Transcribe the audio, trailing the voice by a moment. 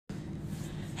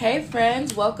Hey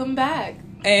friends, welcome back.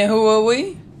 And who are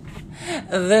we?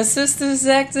 The Sisters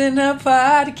Acting Up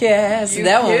podcast. You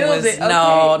that one killed was it. Okay.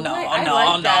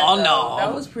 no.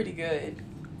 That was pretty good.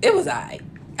 It was alright.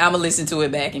 I'ma listen to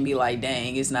it back and be like,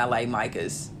 dang, it's not like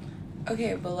Micah's.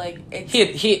 Okay, but like it's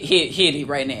Hit it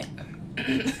right now.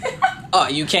 Oh,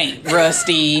 you can't,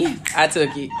 Rusty. I took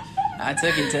it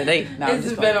today. No,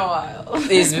 it's been a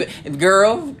while.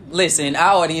 Girl, listen,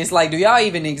 our audience like, do y'all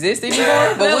even exist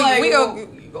anymore? But we go.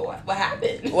 What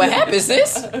happened? What happened,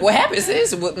 sis? What happened,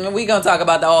 sis? We gonna talk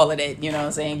about all of that, you know what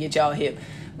I'm saying? Get y'all hip.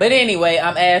 But anyway,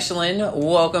 I'm Ashlyn.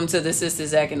 Welcome to the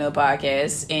Sisters Acting Up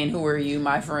podcast. And who are you,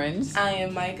 my friends? I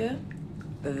am Micah.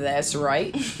 That's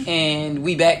right. And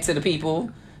we back to the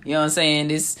people. You know what I'm saying?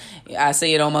 This, I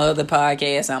say it on my other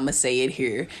podcast. I'm gonna say it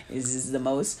here. This is the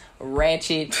most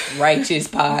ratchet, righteous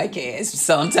podcast.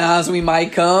 Sometimes we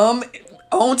might come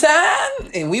on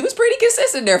time, and we was pretty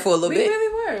consistent there for a little bit. We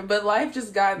really were, but life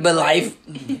just got. But life,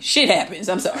 shit happens.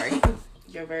 I'm sorry.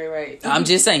 You're very right. I'm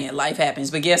just saying, life happens.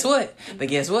 But guess what?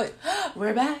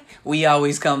 We're back. We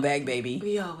always come back, baby.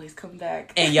 We always come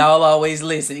back. And y'all always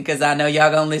listen, because I know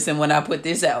y'all gonna listen when I put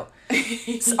this out.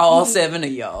 It's all 7 of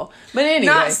y'all. But anyway.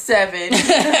 Not 7.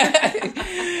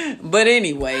 But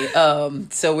anyway,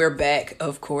 so we're back,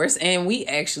 of course. And we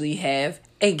actually have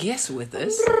a guest with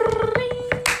us.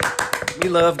 We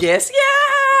love guests. Yeah!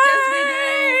 Yes, we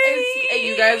do. And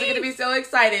you guys are going to be so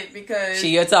excited because...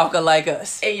 She a talker like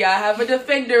us. And y'all have a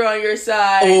defender on your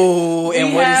side. Oh, and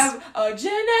we have a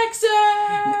Gen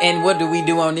Xer. And what do we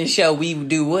do on this show? We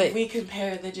do what? We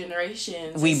compare the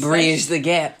generations. We bridge the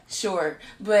gap. Sure,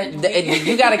 but...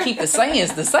 You got to keep the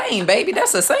sayings the same, baby.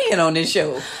 That's a saying on this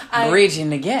show. Bridging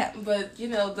the gap. But, you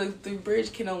know, the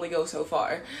bridge can only go so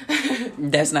far.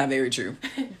 That's not very true.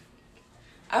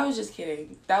 I was just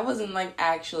kidding. That wasn't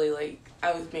actually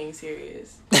I was being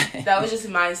serious. That was just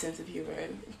my sense of humor.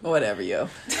 Whatever, yo.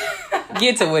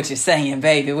 Get to what you're saying,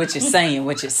 baby. What you're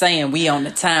saying. We on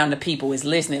the time the people is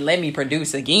listening. Let me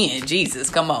produce again. Jesus,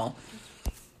 come on.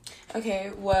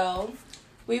 Okay, well,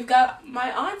 we've got my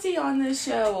auntie on this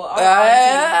show.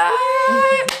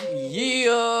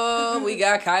 Yeah, we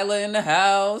got Kyla in the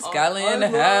house. Kyla in the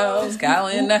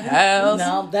house.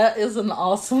 Now that is an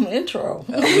awesome intro.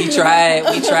 We tried.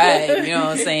 You know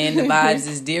what I'm saying? The vibes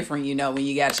is different, you know, when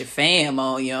you got your fam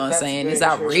on, you know what I'm saying? It's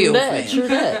our real fam. True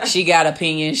that. She got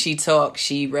opinion, she talk,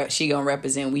 she gonna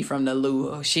represent, we from the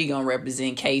Lua. She gonna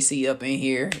represent Casey up in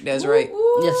here. That's right.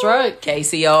 That's right.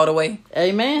 Casey all the way.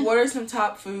 Amen. What are some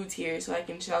top foods here so I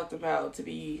can shout them out to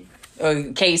be...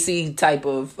 KC type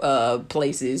of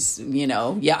places, you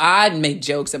know. Yeah, I make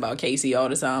jokes about KC all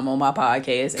the time on my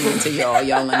podcast and to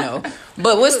y'all know.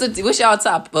 But what's y'all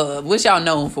top what's y'all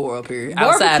known for up here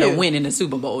outside of winning the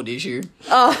Super Bowl this year?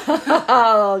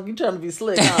 Oh, you trying to be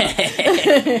slick,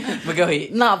 huh? But go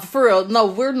ahead. Nah, for real. No,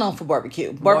 we're known for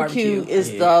barbecue. Barbecue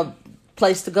is the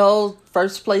place to go.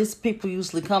 First place people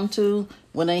usually come to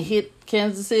when they hit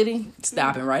Kansas City.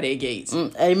 Stopping right at Gates.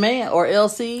 Amen. Or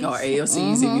LC's. Or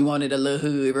ALC's if you wanted a little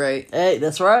hood, right? Hey,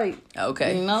 that's right.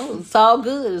 Okay. You know, it's all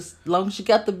good. As long as you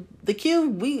got the cue,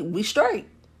 we straight.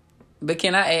 But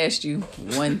can I ask you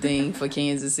one thing for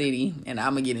Kansas City? And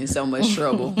I'm going to get in so much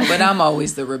trouble. But I'm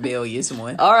always the rebellious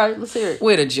one. All right, let's hear it.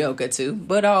 With a joke or two,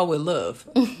 but all with love.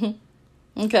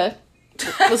 Okay.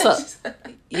 What's up?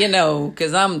 You know,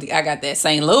 because I got that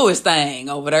St. Louis thing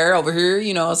over here,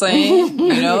 you know what I'm saying?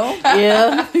 You know?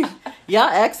 Yeah. Y'all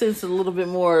accent's a little bit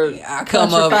more I come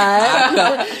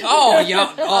countrified.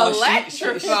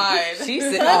 Electrified. She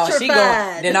said,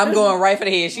 then I'm going right for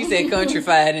the head. She said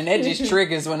countrified, and that just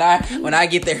triggers when I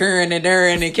get the hearing and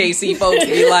during and KC folks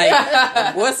be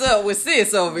like, what's up with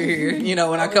sis over here? You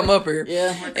know, when I come up here.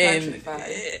 Yeah. And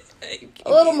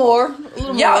a little more.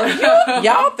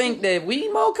 Y'all think that we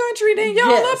more country than y'all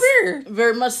up here?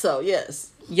 Very much so, yes.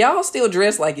 Y'all still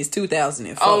dress like it's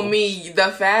 2004. Oh, me, the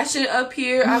fashion up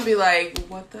here, I'd be like,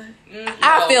 what the?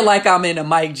 I feel like I'm in a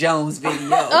Mike Jones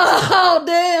video. Oh,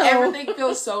 damn. Everything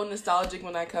feels so nostalgic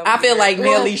when I come I feel here. like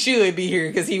Nelly should be here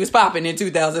because he was popping in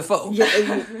 2004.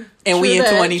 Yeah, and we in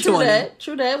 2020.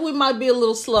 True that. We might be a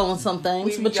little slow on some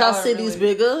things, but y'all city's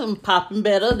bigger and popping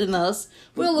better than us.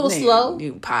 We're a little slow.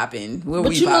 You popping.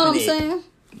 But you know what I'm saying?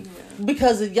 Yeah.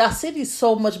 Because y'all city's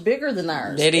so much bigger than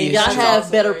ours. It is. And y'all have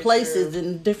better very places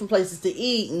and different places to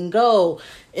eat and go.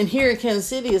 And here in Kansas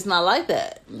City, it's not like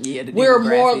that. Yeah, we're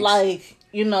more like,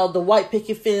 you know, the white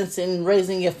picket fence and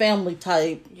raising your family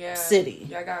type city.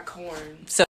 Yeah, I got corn.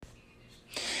 So,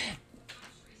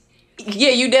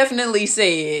 yeah, you definitely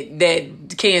said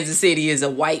that Kansas City is a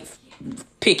white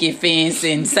picket fence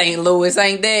in St. Louis,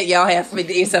 ain't that? Y'all have,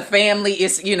 it's a family,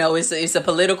 it's, you know, it's a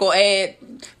political ad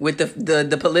with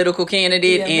the political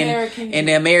candidate and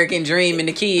the American dream and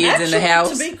the kids actually, in the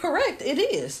house. To be correct, it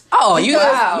is. Oh, you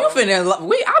I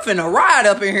finna ride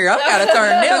up in here. I gotta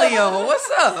turn Nelly on.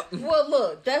 What's up? Well,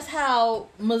 look, that's how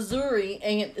Missouri,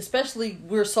 and especially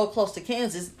we're so close to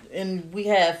Kansas, and we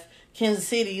have Kansas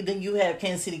City, then you have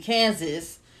Kansas City,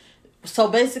 Kansas. So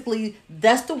basically,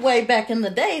 that's the way back in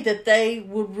the day that they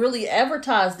would really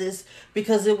advertise this,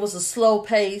 because it was a slow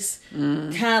pace,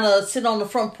 kind of sit on the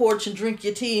front porch and drink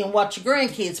your tea and watch your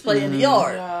grandkids play in the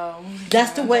yard.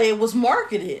 That's the way it was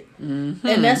marketed. And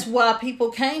that's why people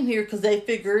came here, because they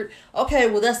figured, okay,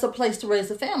 well, that's the place to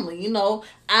raise a family,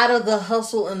 out of the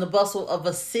hustle and the bustle of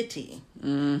a city.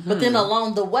 But then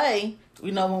along the way,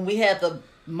 when we had the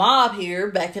mob here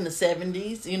back in the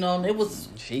 70s, and it was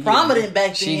prominent back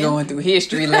then. She going through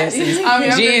history lessons.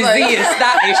 Gen Z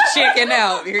is checking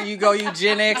out. Here you go, you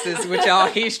Gen X's with y'all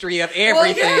history of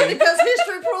everything. Well, yeah, because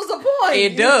history proves a point.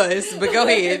 It does, but go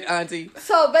ahead, Auntie.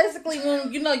 So basically,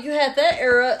 when you had that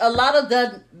era, a lot of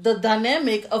the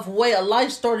dynamic of way of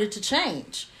life started to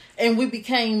change, and we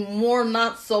became more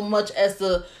not so much as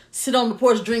the sit on the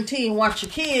porch, drink tea, and watch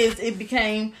your kids. It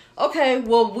became, okay,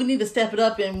 well, we need to step it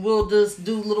up, and we'll just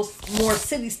do a little more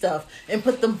city stuff and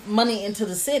put the money into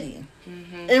the city.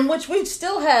 In which we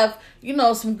still have,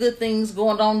 some good things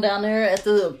going on down there at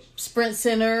the Sprint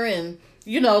Center, and,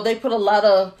 they put a lot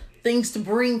of things to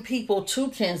bring people to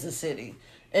Kansas City,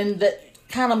 and that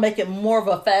kind of make it more of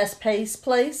a fast-paced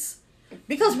place.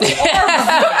 Because we are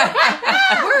behind.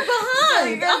 We're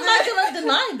behind. I'm not going to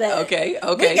deny that. Okay.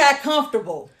 We got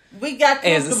comfortable.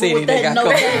 As a city, with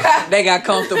that they got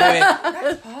comfortable.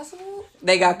 That's possible?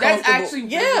 They got comfortable. That's actually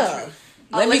really true.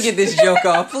 Let me get this joke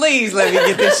off. Please let me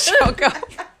get this joke off.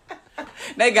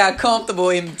 They got comfortable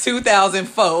in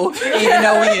 2004, even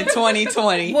though we in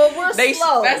 2020. Well, we're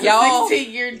slow. That's y'all, a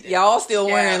 16-year... Y'all still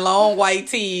wearing long white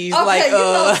tees. Okay, like, you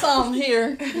know something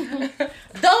here.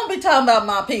 Don't be talking about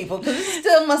my people, because it's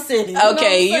still my city.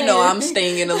 I'm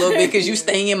stinging a little bit, because you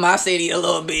sting in my city a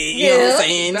little bit. You know what I'm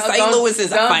saying? St. Louis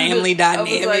is a family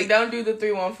dynamic. I was like, don't do the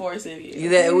 314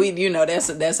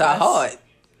 city. That's our heart.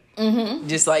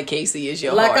 Just like Casey is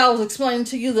your heart. Like I was explaining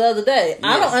to you the other day.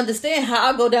 I don't understand how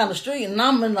I go down the street and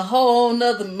I'm in a whole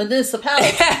nother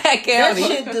municipality. That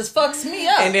shit just fucks me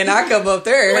up. And then I come up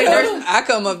there. I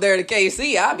come up there to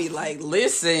KC. I be like,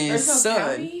 listen, there's son. No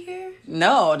county here?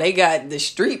 No, they got the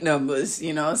street numbers.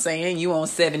 You know what I'm saying? You on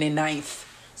 79th.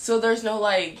 So there's no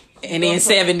And then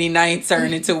 79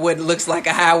 turned into what looks like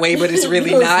a highway, but it's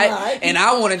really not. And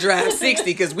I want to drive 60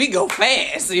 because we go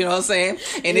fast, you know what I'm saying?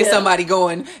 And there's somebody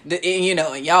going,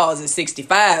 and y'all's at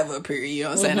 65 up here, you know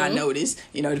what I'm saying? I noticed,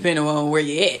 depending on where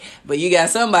you at. But you got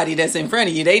somebody that's in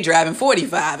front of you, they driving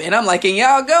 45. And I'm like, can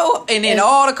y'all go? And then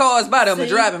all the cars by them are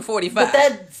driving 45.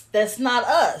 But that's not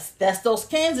us. That's those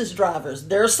Kansas drivers.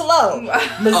 They're slow.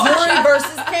 Missouri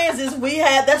versus Kansas,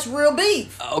 that's real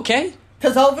beef. Okay.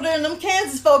 Because over there, them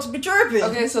Kansas folks be tripping.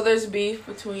 Okay, so there's beef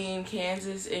between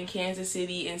Kansas and Kansas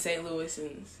City and St.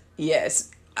 Louisans.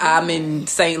 Yes. I'm in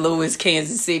St. Louis,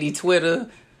 Kansas City Twitter.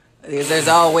 There's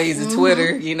always a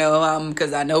Twitter,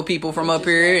 because I know people from up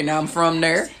here and I'm from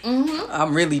there.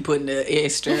 I'm really putting the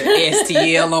extra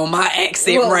STL on my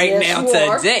accent now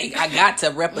today. I got to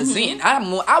represent.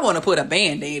 I want to put a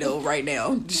Band-Aid on right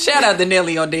now. Shout out to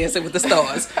Nelly on Dancing with the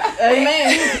Stars. Hey,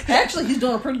 man. Actually, he's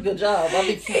doing a pretty good job.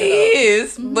 He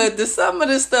is, but some of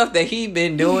the stuff that he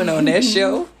been doing on that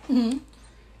show,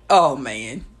 oh,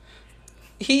 man.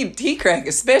 He cracked,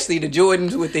 especially the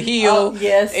Jordans with the heel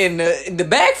and the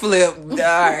backflip. All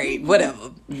right,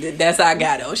 whatever. That's how I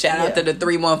got it. Shout out to the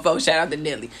 314. Shout out to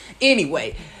Nelly.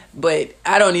 Anyway, but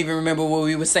I don't even remember what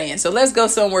we were saying. So let's go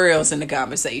somewhere else in the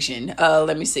conversation.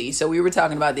 Let me see. So we were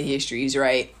talking about the histories,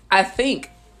 right? I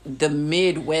think the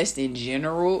Midwest in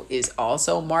general is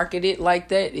also marketed like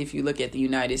that. If you look at the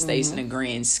United States in the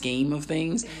grand scheme of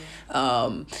things,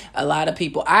 a lot of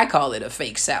people, I call it a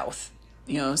fake South.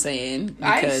 You know what I'm saying?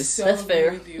 Because that's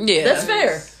fair. Yeah, that's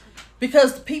fair.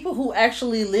 Because the people who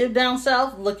actually live down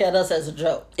south look at us as a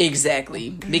joke. Exactly.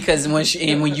 Because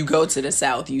when you go to the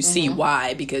South, you see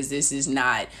why. Because this is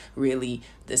not really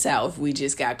the South. We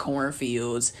just got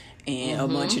cornfields and a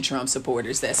bunch of Trump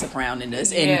supporters that's surrounding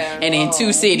us, and in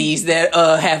two cities that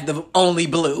have the only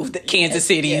blue, Kansas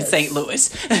City and St.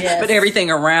 Louis. But everything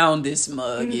around this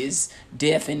mug is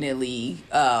definitely,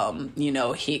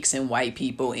 Hicks and white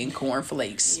people in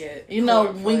cornflakes.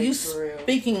 Yeah, when you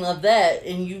speaking of that,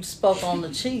 and you spoke on the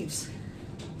Chiefs,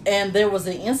 and there was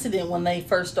an incident when they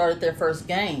first started their first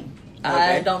game.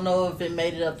 Okay. I don't know if it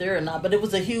made it up there or not, but it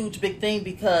was a huge, big thing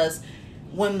because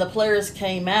when the players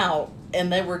came out and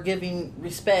they were giving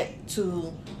respect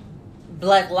to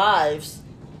Black lives,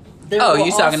 Oh,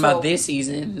 you talking about this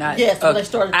season? Not yes, when they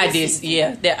started. I this did.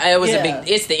 season. Yeah, it was a big.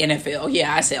 It's the NFL.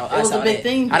 Yeah, I saw. It was a big that.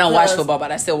 thing. I don't watch football,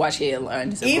 but I still watch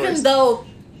headlines. Even though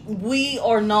we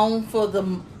are known for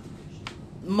the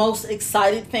most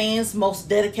excited fans, most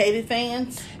dedicated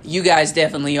fans. You guys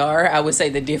definitely are. I would say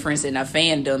the difference in a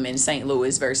fandom in St.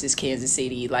 Louis versus Kansas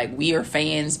City, like we are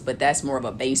fans, but that's more of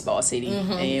a baseball city,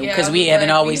 because we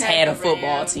haven't always had a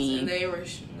football team. They were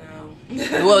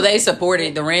Well, they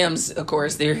supported the Rams, of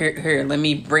course. They're here. Let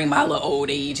me bring my little old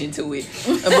age into it.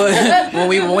 But when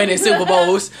we were winning Super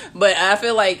Bowls, but I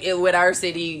feel like with our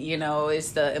city, you know,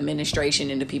 it's the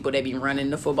administration and the people that be running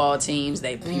the football teams.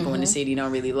 People in the city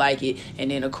don't really like it,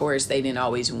 and then of course they didn't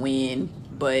always win,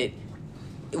 but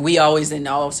we always didn't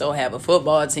also have a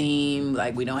football team.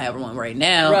 Like we don't have one right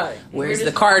now. Right. Whereas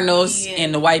the Cardinals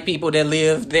and the white people that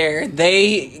live there,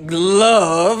 they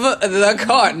love the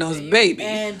Cardinals, baby.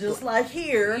 And just like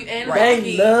here, Right.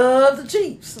 they love the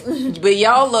Chiefs. But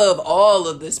y'all love all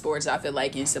of the sports, I feel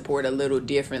like, and support a little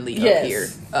differently up here.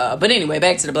 But anyway,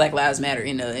 back to the Black Lives Matter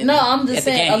No, I'm just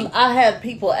saying, I had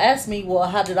people ask me, well,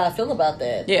 how did I feel about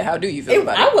that? Yeah, how do you feel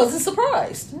about it? I wasn't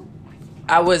surprised.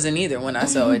 I wasn't either when I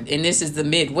saw it. And this is the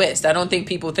Midwest. I don't think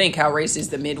people think how racist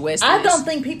the Midwest is. I don't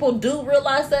think people do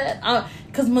realize that.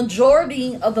 Because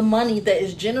majority of the money that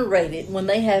is generated when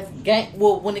they have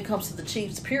when it comes to the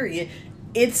Chiefs, period,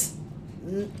 it's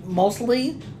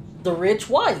mostly the rich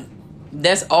white.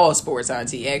 That's all sports,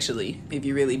 auntie, actually, if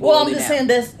you really boil Well, I'm it just down.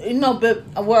 saying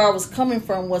that's, but where I was coming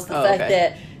from was the fact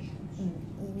that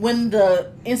when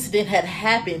the incident had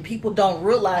happened, people don't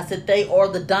realize that they are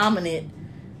the dominant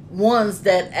ones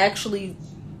that actually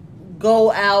go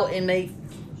out and they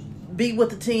be with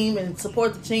the team and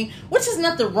support the team, which is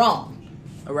nothing wrong.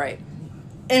 Right.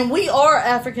 And we are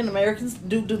African Americans,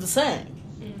 do the same.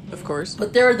 Of course.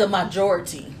 But they're the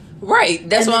majority. Right.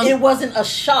 That's and why it wasn't a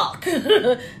shock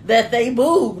that they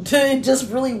booed. It just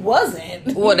really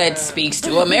wasn't. Well, that speaks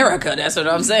to America. That's what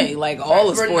I'm saying. Like all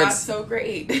the sports. We're not so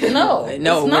great. No, we're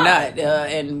not.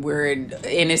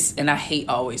 And I hate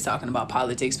always talking about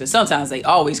politics, but sometimes they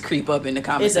always creep up in the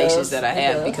conversations that I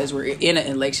have because we're in an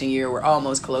election year. We're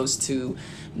almost close to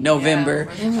November,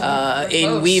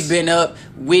 and we've been up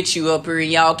with you up here in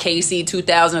y'all KC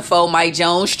 2004 Mike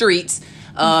Jones streets.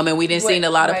 And we didn't see a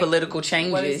lot of political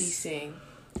changes. What does he sing?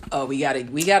 Oh, we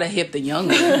gotta hip the young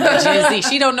one. Gen Z.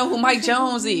 She don't know who Mike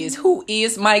Jones is. Who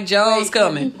is Mike Jones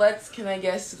coming? Can I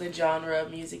guess the genre of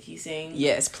music he sings?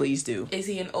 Yes, please do. Is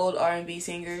he an old R&B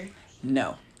singer?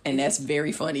 No. And that's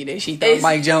very funny that she thought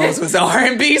Mike Jones was an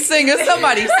R&B singer.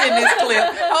 Somebody send this clip.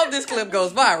 I hope this clip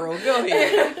goes viral. Go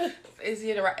ahead. Is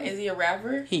he a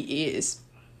rapper? He is.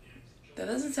 That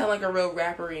doesn't sound like a real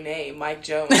rappery name, Mike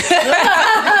Jones.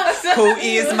 Who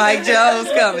is Mike Jones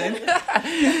coming?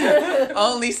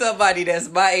 Only somebody that's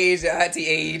my age or auntie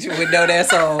age would know that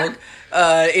song.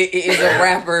 It is a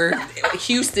rapper.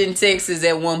 Houston, Texas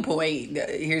at one point.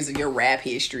 Here's your rap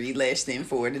history lesson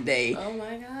for today. Oh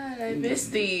my god, I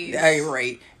missed these.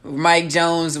 Right. Mike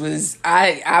Jones was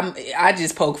I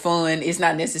just poke fun. It's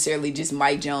not necessarily just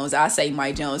Mike Jones. I say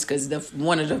Mike Jones because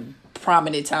one of the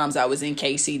prominent times I was in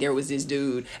KC, there was this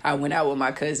dude. I went out with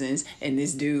my cousins, and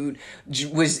this dude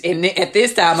was, and at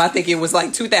this time, I think it was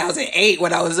like 2008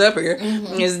 when I was up here.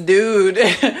 Mm-hmm. This dude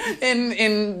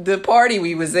in the party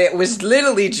we was at was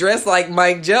literally dressed like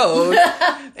Mike Jones,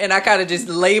 and I kind of just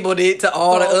labeled it to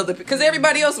all the other, because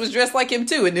everybody else was dressed like him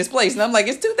too in this place, and I'm like,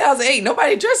 it's 2008,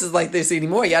 nobody dresses like this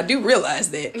anymore. Y'all do realize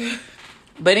that.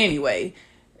 But anyway,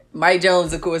 Mike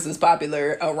Jones, of course, was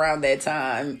popular around that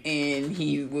time, and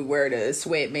he would wear the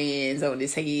sweatbands on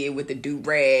his head with the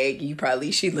do-rag.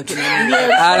 She looking at me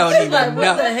like, I don't even know.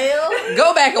 What the hell?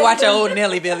 Go back and watch an old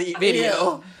Nelly video.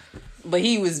 Yeah. But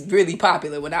he was really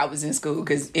popular when I was in school,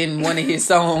 because in one of his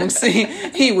songs,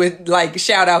 he would like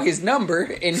shout out his number,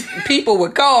 and people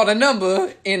would call the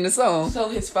number in the song. So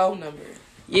his phone number.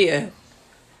 Yeah.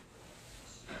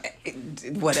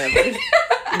 Whatever.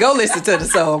 Go listen to the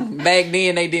song. Back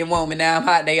then they didn't want me. Now I'm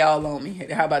hot. They all on me.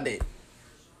 How about that?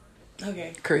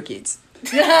 Okay. Crickets.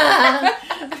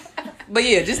 But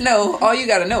yeah, just know, all you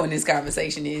gotta know in this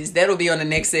conversation is that'll be on the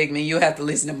next segment. You'll have to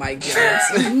listen to Mike Jones.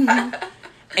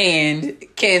 And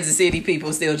Kansas City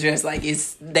people still dress like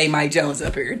they Mike Jones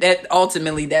up here. That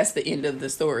ultimately, that's the end of the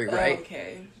story, right?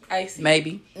 Okay. I see.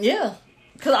 Maybe. Yeah.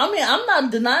 Because, I mean, I'm not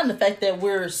denying the fact that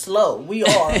we're slow. We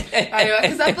are. I know,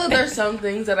 because I feel there's some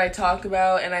things that I talk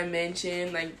about and I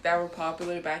mention, like, that were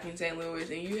popular back in St. Louis,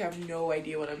 and you have no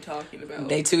idea what I'm talking about.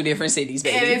 They two different cities,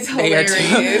 baby. And it's They are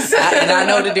hilarious. and I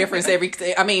know the difference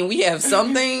I mean, we have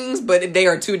some things, but they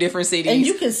are two different cities. And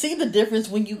you can see the difference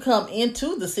when you come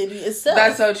into the city itself.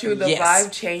 That's so true. The Yes.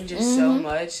 vibe changes so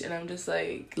much, and I'm just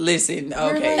like... Listen,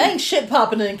 okay. Ain't shit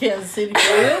popping in Kansas City,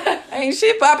 for real. Ain't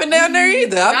shit popping down there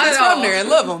either. I'm Not just at from all. there and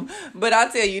love them. But I'll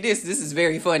tell you this is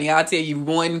very funny. I'll tell you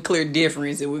one clear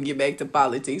difference and we'll get back to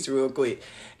politics real quick.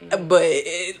 But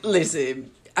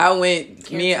listen, I went,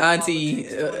 me and Auntie,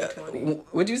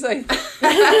 what'd you say?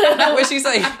 What'd she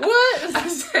say? What? I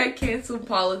said cancel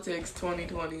politics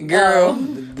 2020. Girl,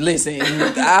 listen,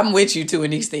 I'm with you to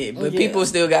an extent, but Yeah. people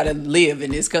still gotta live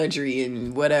in this country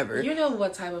and whatever. You know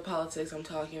what type of politics I'm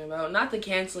talking about. Not the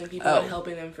canceling people Oh. and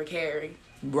helping them for caring.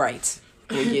 Right.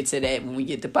 We'll get to that when we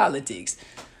get to politics.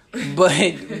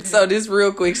 But so this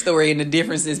real quick story and the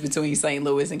differences between St.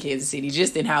 Louis and Kansas City,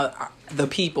 just in how the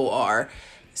people are.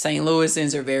 St.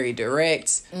 Louisans are very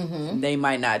direct. They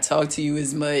might not talk to you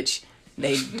as much.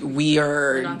 We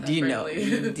are, not that you know,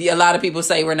 friendly. a lot of people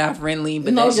say we're not friendly,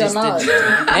 but No, that's you're just not.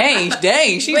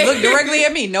 dang. She looked directly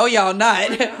at me. No, y'all not.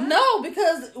 No,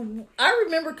 because I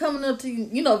remember coming up to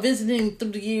you, visiting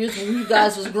through the years when you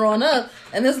guys was growing up,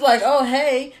 and it's like, oh,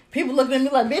 hey, people looking at me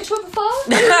like, bitch, what the fuck?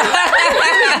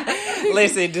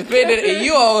 Listen, depending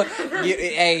you on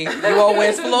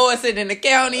West Florida sitting in the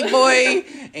county, boy,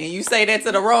 and you say that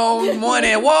to the wrong one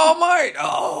at Walmart.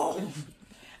 Oh,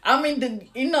 I mean,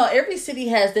 every city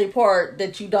has their part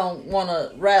that you don't want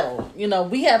to rattle.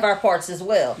 We have our parts as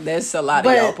well. that's a lot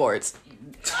But- of y'all parts.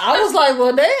 I was like,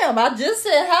 well, damn, I just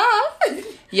said hi.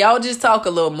 Y'all just talk a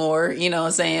little more, you know what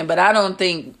I'm saying? But I don't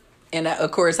think, and of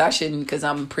course I shouldn't because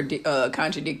I'm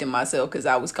contradicting myself because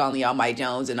I was calling y'all Mike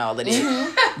Jones and all of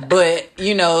that. But,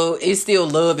 it's still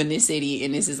love in this city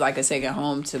and this is like a second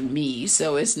home to me.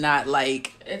 So it's not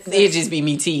like, it just be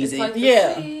me teasing. It's like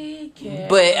Yeah.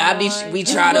 But we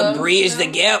try to bridge the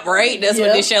gap, right? That's what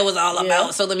Yeah. this show is all Yeah.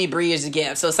 about. So let me bridge the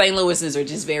gap. So St. Louisans are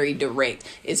just very direct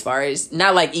as far as,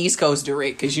 not like East Coast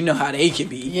direct because you know how they can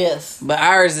be. Yes. But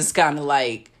ours is kind of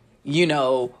like,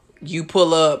 you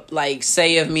pull up, like,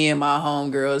 say if me and my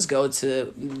homegirls go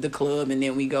to the club and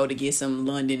then we go to get some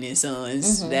London and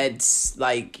Sons, that's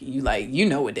like, you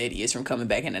know what that is from coming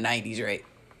back in the 90s, right?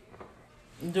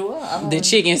 Do I? The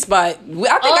chicken spot. I think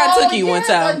I took you one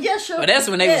time. Yeah, sure. But that's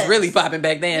when they was really popping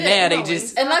back then. Yeah, Now no, they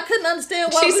just... And I couldn't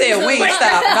understand why She said was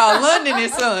Wingstop. No, London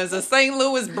and Sons, a St.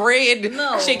 Louis bred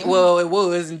No. chicken. Well, it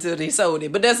was until they sold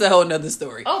it, but that's a whole nother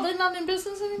story. Oh, they're not in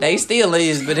business anymore? They still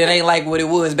is, but it ain't like what it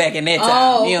was back in that time.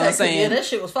 Oh, You know what I'm okay, saying? yeah, that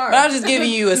shit was fire. But I'm just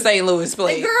giving you a St. Louis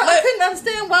play. Hey, girl, I couldn't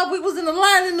understand why we was in the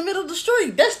line in the middle of the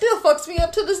street. That still fucks me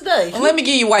up to this day. Let me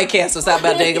give you White Castles. How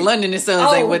about that? London and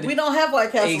Sons ain't what we don't have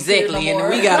White Castles Exactly, here no and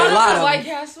more. we got a lot of White them.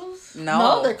 Castles?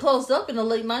 No, they're closed up in the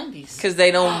late 90s. Because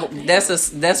they don't.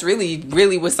 That's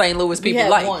really what St. Louis We people had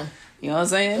like. one. You know what I'm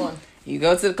saying? One. You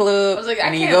go to the club I was like, I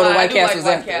and then can't you go to lie, White I do like Castles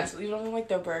White after. Castle. You don't like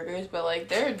their burgers, but like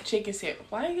their chicken sandwich.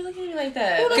 Why are you looking at me like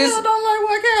that? Who the hell don't like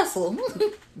White Castle?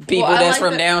 People Well, I that's like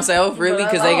from the- down south, really,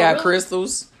 because they Oh, got really?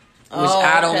 crystals, which Oh,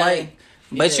 I don't okay. like.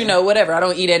 But Yeah. whatever. I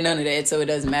don't eat at none of that, so it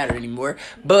doesn't matter anymore.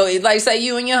 But like, say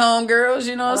you and your homegirls,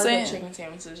 you know I what I'm like their saying? chicken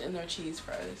sandwiches and their cheese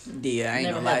fries. Yeah, I ain't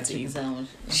Never gonna lie had to you. chicken sandwich.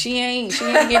 She ain't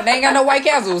get. They ain't got no White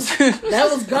Castles, That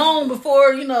was gone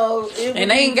before, it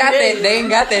and they ain't got that. They ain't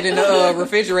got that in the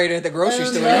refrigerator at the grocery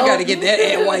store. You No. got to get that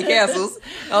at White Castles.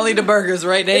 Only the burgers,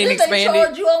 right? They ain't And then they expanded.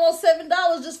 charge you almost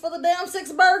 $7 just for the damn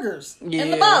 6 burgers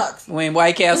in the box. When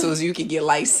White Castles, you can get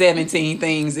like 17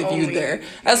 things if you Only- there.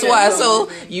 That's yeah, why. it's So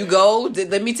only- you go.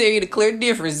 Let me tell you the clear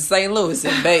difference in St. Louis.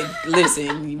 And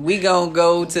listen, we gonna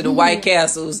go to the White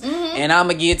Castles, and I'm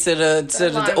gonna get to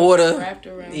the line order. wrapped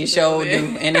around You the sure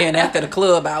building. do. And then after the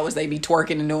club hours, they be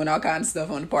twerking and doing all kinds of stuff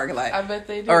on the parking lot. I bet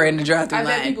they do. Or in the drive-thru I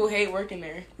bet line. people hate working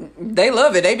there. They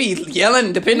love it. They be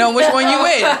yelling depending on which one you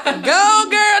at. Go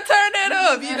girl, turn that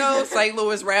up. St.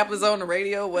 Louis rappers on the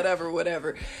radio,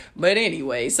 whatever. But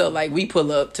anyway, so like we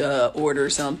pull up to order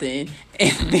something,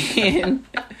 and then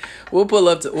we'll pull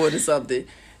up to order something,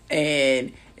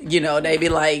 and they be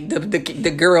like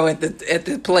the girl at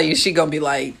the place, she gonna be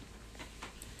like,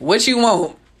 "What you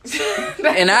want?"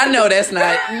 And I know that's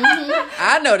not.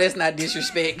 I know that's not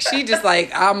disrespect. She just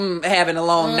like, I'm having a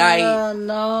long night.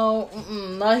 No,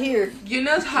 not here. You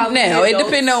know how Now the it adults-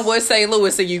 depends on what St.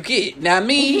 Louis you get. Now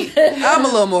me, I'm a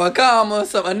little more calmer.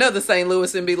 So another St.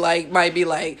 Louis might be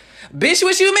like, "Bitch,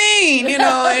 what you mean?"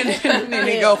 And then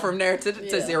they go from there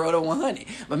to 0 to 100.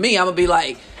 But me, I'm gonna be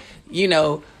like,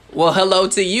 well, hello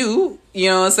to you. You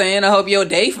know what I'm saying? I hope your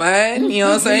day fine. You know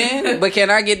what I'm saying? But can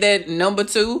I get that number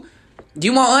 2? Do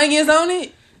you want onions on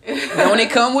it? Don't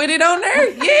it come with it on there?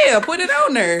 Yeah, put it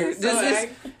on there.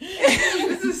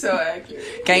 This is so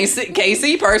accurate.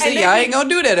 KC person, y'all ain't gonna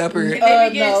do that up here. They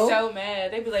be getting so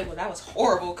mad. They be like, "Well, that was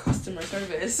horrible customer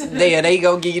service." Yeah, they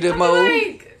gonna give you the mode.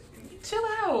 Like, chill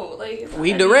out. Like,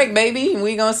 we direct, baby.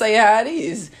 We gonna say how it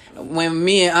is. When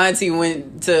me and Auntie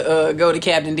went to go to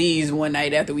Captain D's one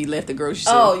night after we left the grocery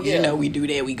store, you know we do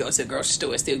that. We go to the grocery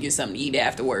store, still get something to eat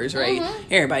afterwards, right?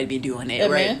 Everybody be doing that,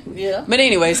 right? Man. Yeah. But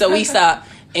anyway, so we stopped,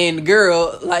 and the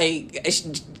girl, like,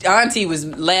 Auntie was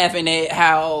laughing at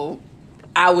how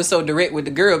I was so direct with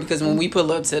the girl, because when we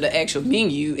pull up to the actual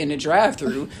menu in the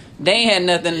drive-thru, they ain't had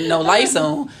nothing, no lights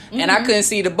on, and I couldn't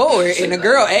see the board. And the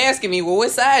girl asking me, "Well, what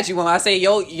side you want?" I say,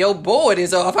 "Your board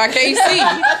is off. I can't see."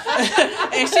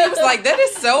 And she was like, "That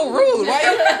is so rude." Why?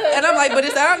 And I'm like, "But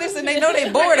it's honest, and they know they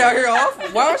board out here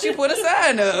off. Why don't you put a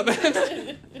sign up?"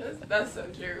 That's so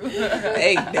true.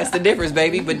 Hey, that's the difference,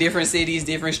 baby. But different cities,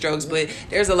 different strokes. But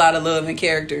there's a lot of love and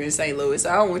character in St. Louis.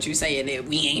 I don't want you saying that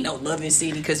we ain't no loving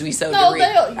city because we so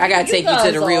direct. I gotta take you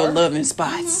to the real loving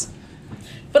spots.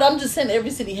 But I'm just saying, every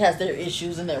city has their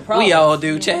issues and their problems. We all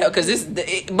do, child, because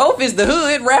both is the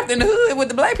hood wrapped in the hood with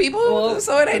the black people,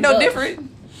 so it ain't no different.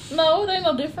 No, it ain't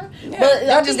no different. Yeah, but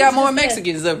y'all just got more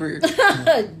Mexicans up here.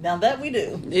 Now that we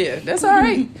do. Yeah, that's all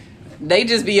right. They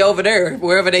just be over there,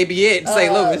 wherever they be at in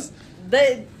St. Louis.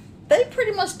 They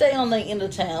pretty much stay on the end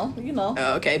of town, you know.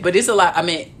 Okay, but it's a lot, I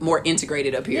mean, more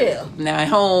integrated up here. Yeah. Now, at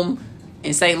home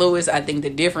in St. Louis, I think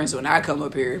the difference when I come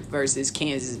up here versus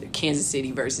Kansas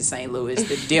City versus St. Louis,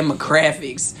 the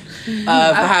demographics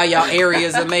of how y'all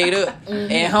areas are made up.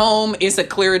 At home, it's a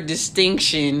clear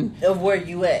distinction of where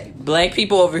you at. Black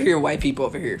people over here, white people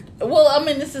over here. Well, I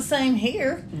mean, it's the same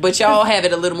here. But y'all have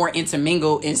it a little more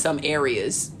intermingled in some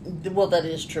areas. Well, that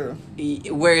is true.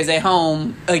 Whereas at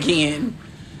home, again,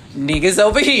 niggas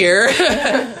over here,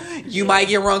 you might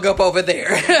get rung up over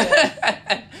there.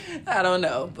 I don't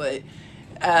know, but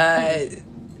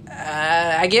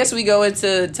I guess we go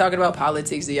into talking about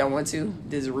politics. Do y'all want to?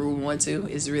 Does the room want to?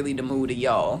 It's really the mood of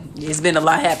y'all. It's been a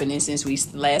lot happening since we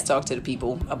last talked to the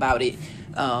people about it.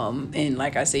 And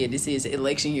like I said, this is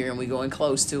election year and we're going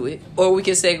close to it. Or we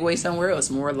can segue somewhere else,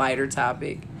 more lighter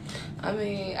topic. I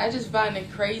mean, I just find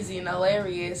it crazy and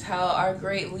hilarious how our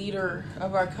great leader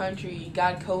of our country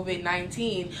got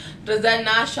COVID-19. Does that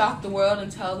not shock the world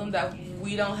and tell them that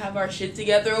we don't have our shit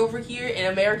together over here and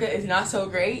America is not so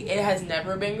great? It has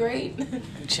never been great.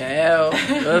 Child,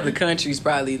 other countries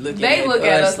probably look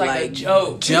at us like a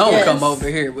joke. Don't come over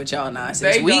here with y'all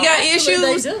nonsense. We got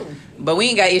issues, but we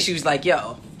ain't got issues like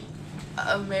y'all.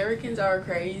 Americans are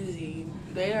crazy.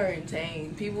 They are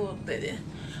insane.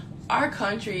 Our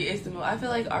country is the most. I feel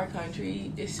like our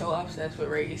country is so obsessed with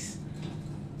race.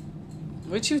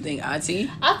 What you think,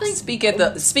 Auntie? I think speak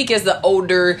as the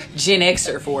older Gen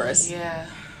Xer for us. Yeah.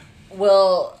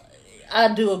 Well,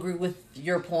 I do agree with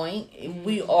your point.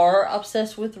 We are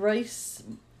obsessed with race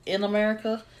in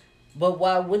America, but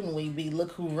why wouldn't we be?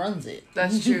 Look who runs it.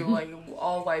 That's true. Like,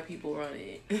 all white people run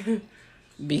it.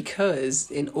 Because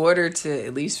in order to,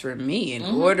 at least for me, in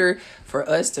order for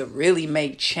us to really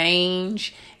make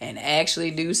change and actually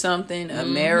do something,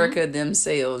 America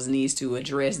themselves needs to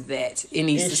address that. It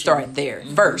needs to start there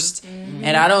first.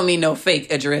 And I don't mean no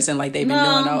fake addressing like they've been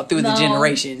doing all through the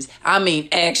generations. I mean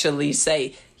actually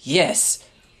say, yes,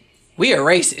 we are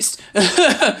racist.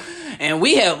 And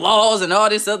we have laws and all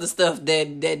this other stuff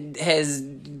that has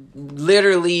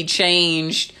literally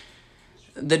changed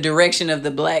the direction of the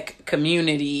black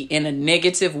community in a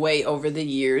negative way over the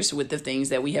years with the things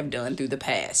that we have done through the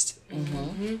past.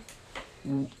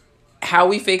 How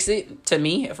we fix it, to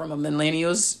me, from a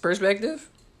millennial's perspective,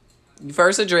 you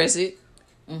first address it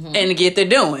and get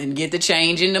the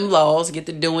change in them laws, get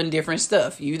the doing different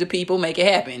stuff. You the people, make it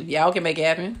happen. Y'all can make it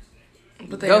happen.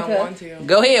 But they don't want to.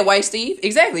 Go ahead, White Steve.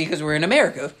 Exactly, because we're in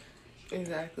America.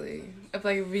 Exactly. I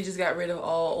feel like if we just got rid of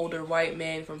all older white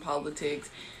men from politics,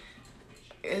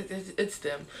 it's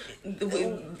them.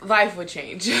 Life would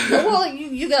change. Well,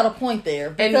 you got a point there,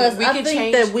 because I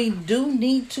think that we do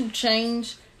need to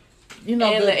change. You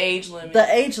know, the age limit.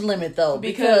 The age limit, though,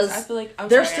 because I feel like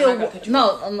they're still.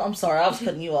 No, I'm sorry, I was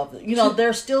cutting you off. You know,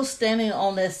 they're still standing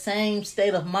on that same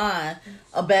state of mind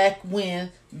back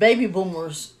when baby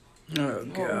boomers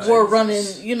were running.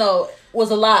 You know,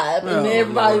 was alive, and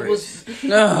everybody was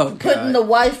putting the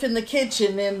wife in the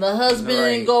kitchen and the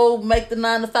husband go make the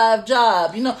 9-to-5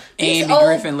 job. You know, Andy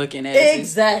Griffin looking at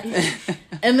exactly,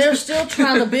 and they're still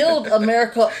trying to build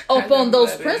America up on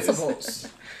those principles.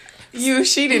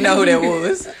 She didn't know who that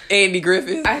was. Andy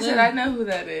Griffin. I said I know who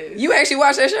that is. You actually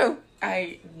watched that show?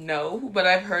 I know, but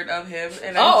I've heard of him,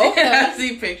 and okay. I've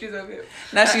seen pictures of him.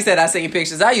 Now she said I seen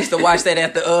pictures. I used to watch that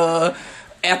at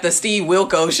the Steve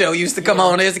Wilkos show. Used to come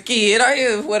on as a kid.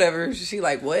 Whatever. She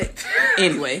like what?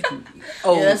 Anyway.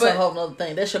 Oh, yeah, that's a whole other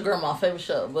thing. That's your grandma's favorite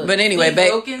show. But anyway,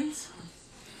 Steve Wilkins.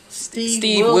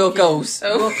 Steve Wilkos.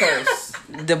 Oh.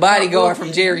 Wilkos. The bodyguard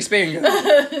from Jerry Springer.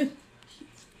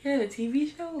 Yeah, the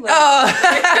TV show.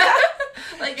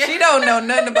 Like, She don't know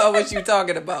nothing about what you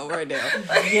talking about right now.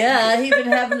 Yeah, he been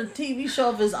having a TV show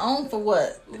of his own for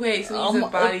what? Wait, so he's a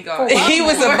bodyguard. He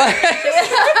was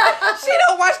She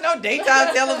don't watch no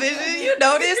daytime television. You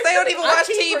know this. They don't even watch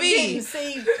TV.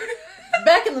 See,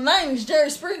 back in the 90s,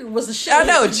 Jerry Springer was a shit. I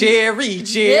know Jerry.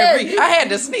 Yeah, I had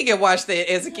to sneak and watch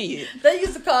that as a kid. They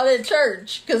used to call that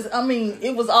church because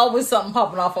it was always something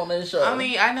popping off on that show.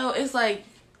 I know it's like.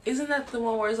 Isn't that the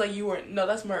one where it's like no,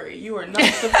 that's Murray. You are not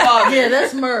the father. Yeah,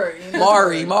 that's Murray.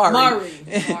 Maury.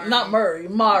 Not Murray.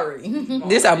 Maury.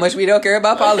 This how much we don't care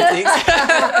about politics.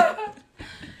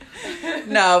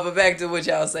 No, but back to what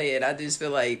y'all saying. I just feel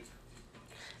like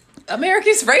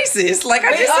America's racist. Like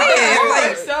I just said,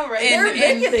 like so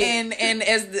racist. and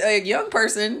as a young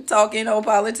person talking on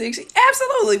politics,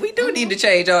 absolutely, we do need to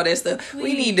change all that stuff. Please.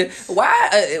 We need to. Why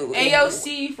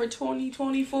AOC for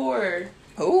 2024.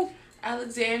 Who?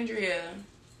 Alexandria.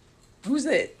 Who's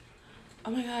that? Oh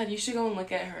my god, you should go and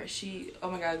look at her. Oh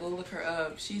my god, go look her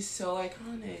up. She's so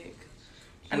iconic.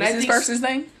 And What's this person's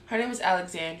name? Her name is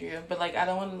Alexandria, but I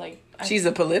don't want to She's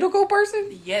a political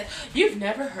person? Yeah. You've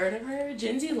never heard of her?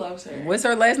 Gen Z loves her. What's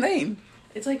her last name?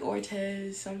 It's like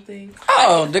Ortez something.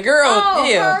 Oh, the girl.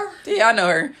 Yeah. Her? Yeah, I know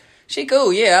her. She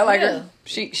cool. Yeah, I like Yeah.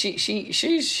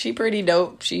 her. She pretty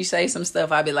dope. She say some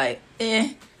stuff I be like,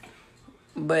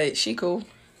 but she cool.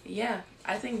 Yeah,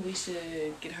 I think we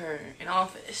should get her in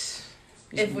office.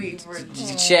 If we were...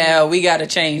 Child, we gotta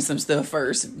change some stuff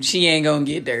first. She ain't gonna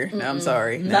get there. No, I'm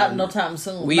sorry. Not no time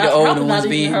soon. We the older ones not even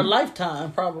being in her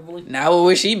lifetime, probably. Now what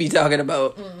would she be talking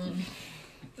about?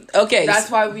 Okay. That's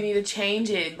why we need to change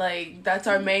it. That's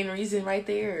our main reason right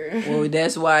there. Well,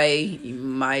 that's why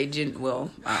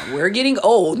we're getting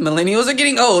old. Millennials are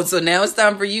getting old, so now it's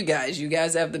time for you guys. You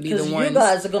guys have to be the ones. You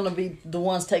guys are going to be the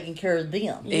ones taking care of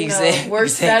them. Exactly. We're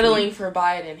settling for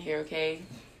Biden here, okay?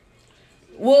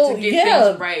 Well, to get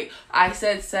things right. I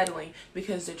said settling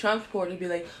because the Trump supporters be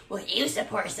like, well, you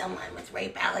support someone with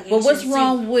rape allegations. But what's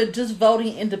wrong with just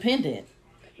voting independent?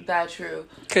 That's true.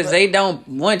 Because they don't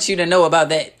want you to know about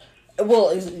that.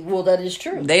 Well, that is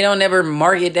true. They don't ever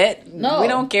market that. No, we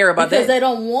don't care about that because they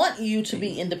don't want you to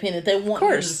be independent. They want, of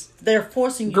course, they're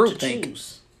forcing you to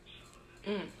choose.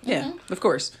 Yeah, of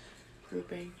course.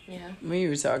 Grouping, yeah. We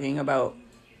were talking about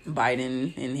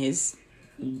Biden and his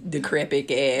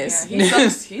decrepit ass. Yeah,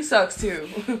 he sucks too.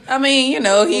 I mean,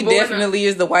 he definitely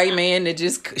is the white man that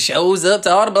just shows up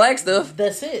to all the black stuff.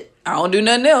 That's it. I don't do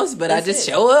nothing else, but I just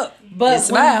show up. But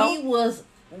when he was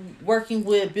working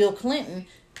with Bill Clinton,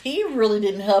 he really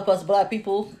didn't help us black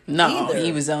people. No, either.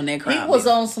 He was on that crime. He was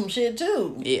on some shit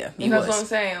too. Yeah, that's what I'm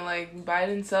saying.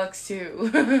 Biden sucks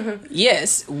too.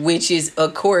 Yes, which is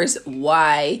of course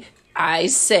why I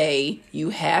say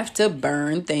you have to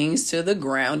burn things to the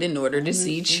ground in order to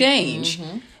see change.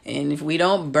 And if we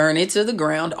don't burn it to the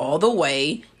ground all the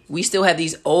way, we still have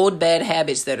these old bad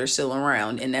habits that are still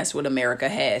around, and that's what America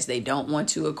has. They don't want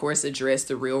to, of course, address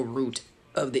the real root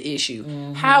of the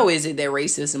issue. How is it that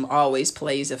racism always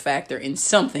plays a factor in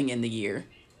something in the year?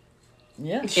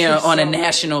 Yeah. On a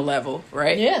national level,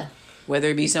 right? Yeah. Whether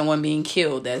it be someone being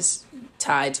killed that's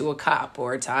tied to a cop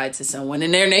or tied to someone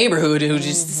in their neighborhood who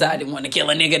just decided want to kill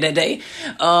a nigga today.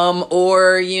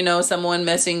 Or, someone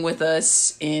messing with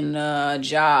us in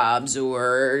jobs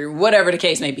or whatever the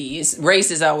case may be.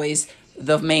 Race is always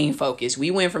the main focus. We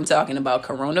went from talking about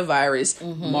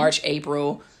coronavirus, March,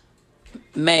 April,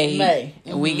 May.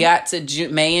 And we got to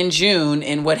May and June,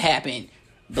 and what happened?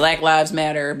 Black Lives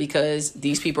Matter because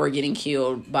these people are getting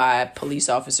killed by police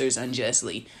officers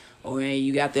unjustly. Or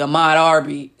you got the Ahmaud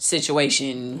Arbery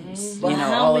situation,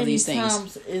 all of these things. How many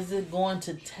times is it going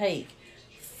to take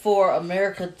for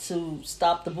America to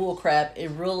stop the bullcrap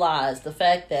and realize the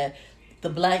fact that the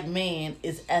black man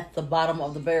is at the bottom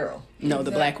of the barrel? No, the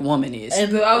black woman is.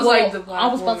 And I was the black I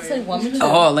was about to say woman too.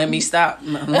 Oh, let me stop.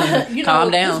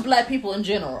 Calm down. Just black people in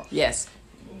general. Yes.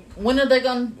 When are they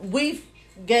going to... We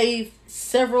gave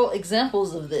several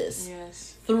examples of this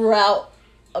throughout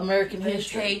American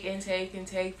history.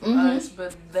 Take from us,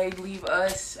 but they leave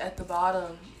us at the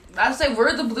bottom. I say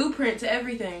we're the blueprint to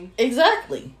everything.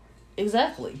 Exactly.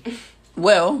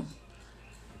 Well,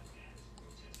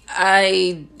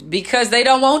 Because they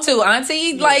don't want to, Auntie.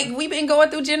 Yeah. Like, we've been going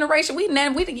through generation. We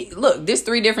look. There's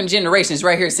 3 different generations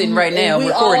right here sitting right now. We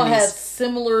recording all have this.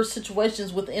 Similar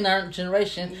situations within our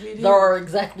generation that are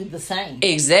exactly the same.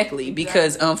 Exactly,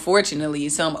 because unfortunately,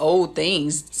 some old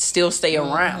things still stay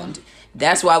around.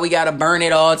 That's why we got to burn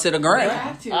it all to the ground. We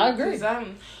have to. I agree.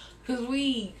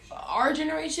 Because our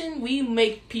generation, we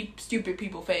make stupid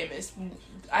people famous.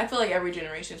 I feel like every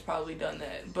generation's probably done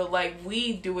that. But, like,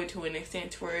 we do it to an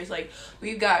extent where it's, like,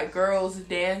 we've got girls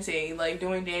dancing, like,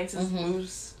 doing dances,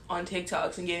 moves on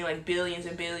TikToks and getting, like, billions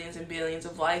and billions and billions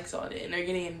of likes on it. And they're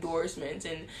getting endorsements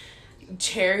and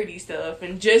charity stuff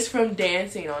and just from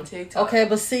dancing on TikTok. Okay,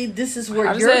 but see, this is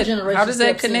where your generation... How does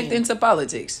that connect into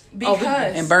politics?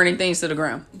 Because... and burning things to the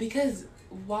ground. Because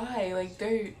why? Like,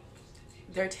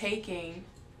 they're taking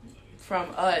from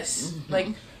us. Like...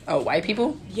 Oh, white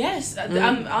people? Yes.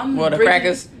 I'm the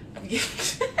crackers?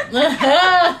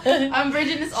 I'm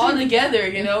bridging this all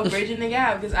together, bridging the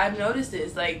gap, because I've noticed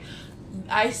this. Like,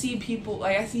 I see people,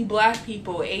 like, I see black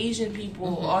people, Asian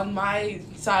people on my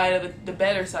side of the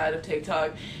better side of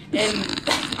TikTok, and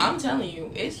I'm telling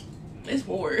you, it's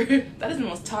war. That is the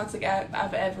most toxic app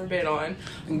I've ever been on.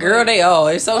 Girl,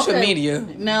 it's social media.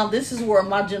 Now, this is where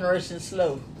my generation is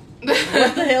slow.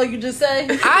 What the hell you just say?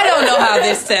 I don't know how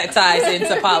this ties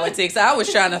into politics. I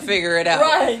was trying to figure it out.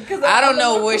 Right. I don't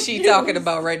know what she's talking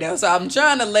about right now, so I'm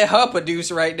trying to let her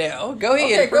produce right now. Go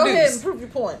ahead, Go ahead and prove your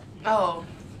point. Oh.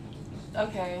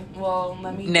 Okay, well,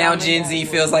 let me... Now Gen Z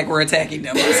feels like we're attacking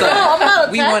them. So I'm not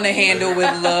attacking. We want to handle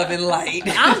with love and light.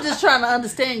 I'm just trying to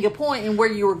understand your point and where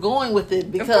you were going with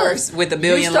it, because... Of course, with a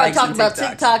billion likes you start talking about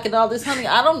TikTok and all this, honey.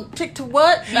 I don't tick to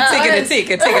what? Tick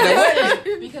to what?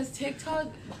 Because TikTok...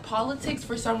 Politics,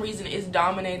 for some reason, is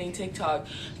dominating TikTok.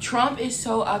 Trump is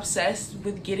so obsessed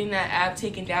with getting that app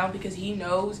taken down because he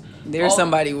knows there's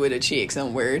somebody with a chick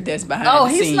somewhere that's behind the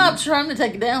scenes. He's not trying to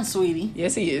take it down, sweetie.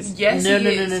 Yes, he is. Yes, he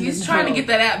is. He's trying to get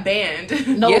that app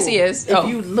banned. No, yes, he is. If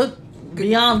you look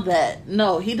beyond that,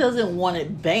 no, he doesn't want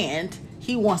it banned.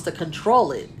 He wants to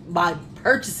control it by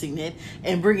purchasing it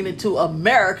and bringing it to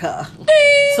America.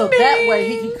 So that way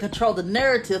he can control the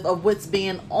narrative of what's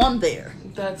being on there.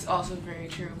 That's also very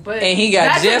true. And he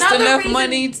got just enough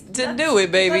money to do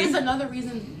it, baby. That's another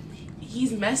reason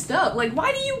he's messed up. Like,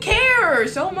 why do you care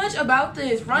so much about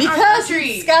this? Run our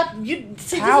country. Scott, power.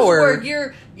 This is where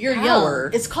you're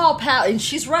young. It's called power. And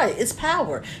she's right. It's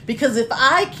power. Because if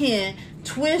I can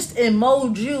twist and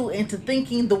mold you into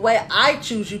thinking the way I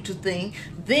choose you to think,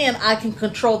 then I can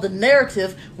control the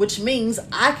narrative, which means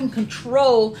I can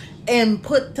control and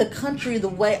put the country the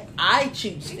way I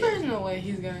choose it. There's no way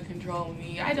he's gonna control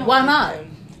me. I don't. Why not?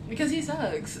 Him. Because he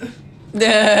sucks.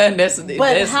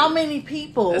 But how many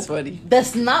people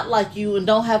that's not like you and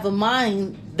don't have a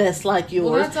mind that's like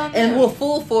yours and will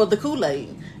fall for the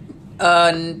Kool-Aid?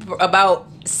 About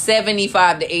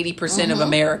 75 to 80% of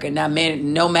America. Now,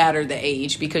 no matter the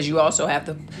age, because you also have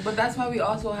to. But that's why we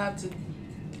also have to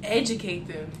educate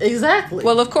them. Exactly.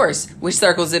 Well, of course, which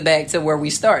circles it back to where we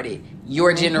started.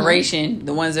 Your generation,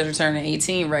 the ones that are turning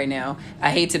 18 right now, I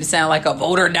hate to sound like a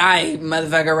vote or die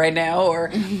motherfucker right now, or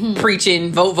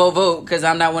preaching vote, because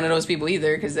I'm not one of those people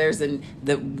either, because there's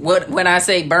when I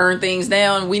say burn things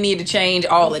down, we need to change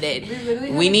all of that.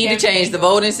 We need to change the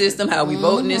voting system, how we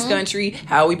vote in this country,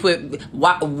 how we put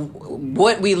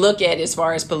what we look at as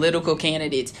far as political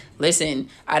candidates. Listen,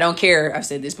 I don't care. I've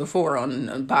said this before on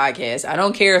a podcast. I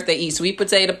don't care if they eat sweet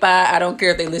potato pie. I don't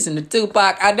care if they listen to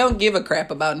Tupac. I don't give a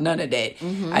crap about none of that.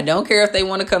 I don't care if they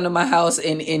want to come to my house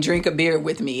and drink a beer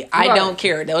with me. I don't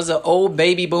care. That was an old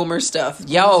baby boomer stuff.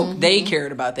 Y'all, they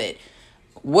cared about that.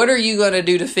 What are you going to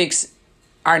do to fix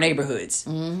our neighborhoods?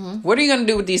 What are you going to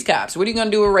do with these cops? What are you going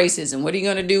to do with racism? What are you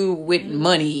going to do with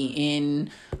money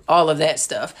and all of that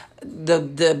stuff?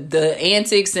 The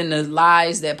antics and the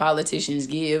lies that politicians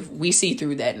give, we see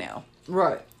through that now.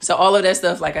 Right. So all of that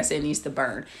stuff, like I said, needs to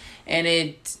burn. And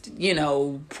it,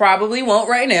 probably won't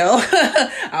right now.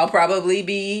 I'll probably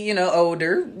be,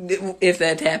 older if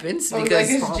that happens. Because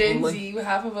it's Gen Z.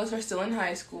 Half of us are still in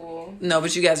high school. No,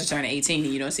 but you guys are turning 18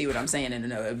 and you don't see what I'm saying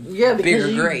in a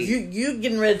bigger grade. You're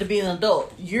getting ready to be an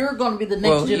adult. You're going to be the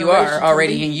next generation. Well, you are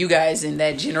already, and you guys in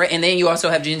that generation. And then you also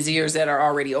have Gen Zers that are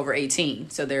already over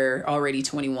 18. So they're already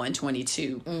 21,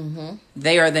 22.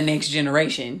 They are the next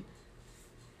generation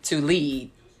to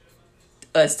lead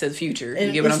us to the future.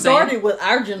 You get what I'm saying? It started with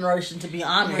our generation, to be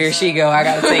honest. Here she go. I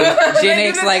gotta take Gen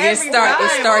X. Like it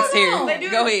starts here.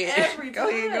 Go ahead. Go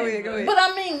ahead. But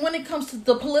I mean, when it comes to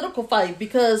the political fight,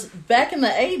 because back in the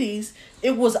 80s,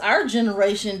 it was our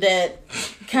generation that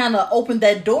kind of opened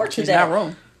that door to that. Not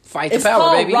wrong. Fight the it's power,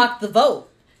 called baby. Rock the Vote.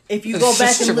 If you go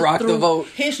back and To look rock the through vote.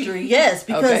 history, yes,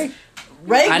 because Okay.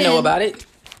 Reagan I know about it.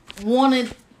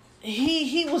 wanted.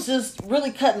 He was just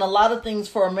really cutting a lot of things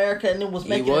for America, and it was He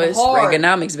making was it hard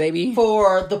Reaganomics, baby.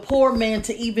 for the poor man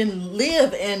to even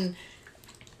live and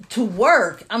to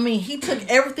work. I mean, he took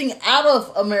everything out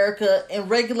of America and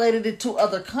regulated it to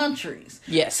other countries.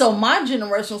 Yes. So my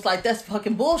generation was like, that's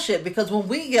fucking bullshit, because when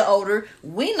we get older,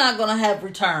 we're not going to have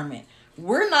retirement.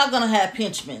 We're not going to have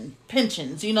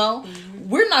pensions, you know? Mm-hmm.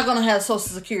 We're not going to have Social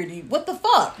Security. What the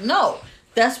fuck? No.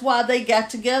 That's why they got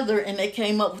together and they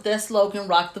came up with that slogan,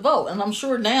 "Rock the Vote." And I'm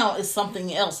sure now it's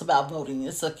something else about voting.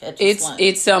 It's a catchy slang.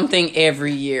 It's something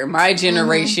every year. My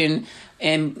generation.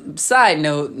 And side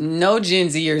note, no Gen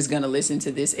Zer is going to listen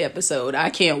to this episode. I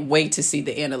can't wait to see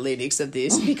the analytics of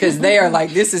this, because they are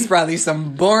like, this is probably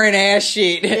some boring ass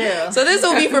shit. Yeah. So this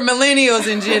will be for millennials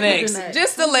and Gen X.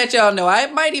 Just to let y'all know.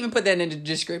 I might even put that in the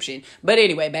description. But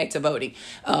anyway, back to voting.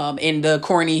 And the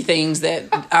corny things that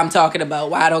I'm talking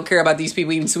about. Why I don't care about these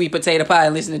people eating sweet potato pie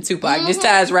and listening to Tupac. This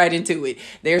ties right into it.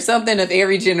 There's something of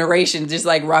every generation, just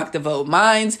like rock the vote.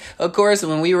 Mine's, of course,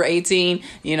 when we were 18,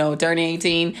 turning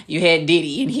 18, you had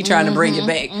Diddy, and he trying to bring it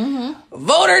back.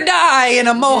 Vote or die in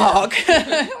a mohawk.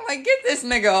 I'm like, get this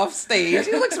nigga off stage.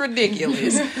 He looks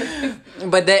ridiculous.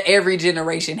 But that every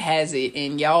generation has it,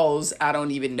 and y'all's, I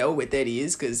don't even know what that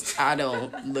is, because I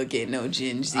don't look at no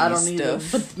Gen Z I don't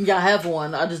stuff. either. But y'all have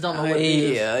one. I just don't know what it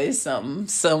is. Yeah, it's some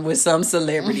with some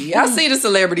celebrity. I see the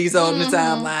celebrities on the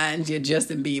timelines. Your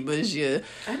Justin Bieber's, your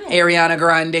Ariana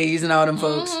Grande's, and all them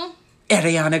folks.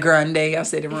 Ariana Grande, I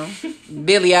said it wrong.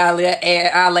 Billie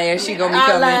Eilish, she gonna be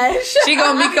coming. She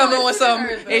gonna be coming with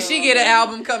something. If she get an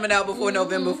album coming out before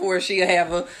November 4th, she'll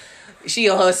have she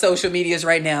on her social medias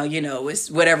right now. It's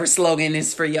whatever slogan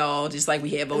is for y'all. Just like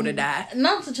we have Vote or Die.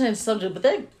 Not to change the subject, but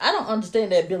I don't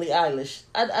understand that Billie Eilish.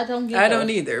 I don't get. I don't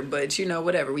either. But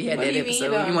whatever. We had that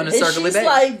episode. You want to Is circle it she's back?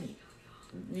 Like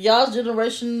y'all's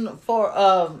generation for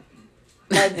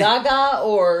like Gaga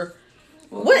or.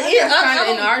 What is kind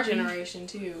of in our generation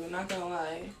too? I'm not gonna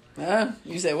lie.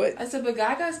 You said what? I said, but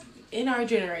Gaga's in our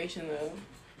generation though.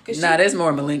 That's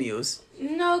more millennials.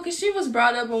 No, because she was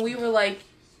brought up when we were like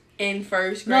in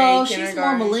first grade. No, she's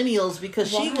more millennials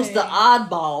because she was the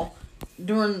oddball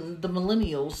during the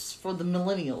millennials for the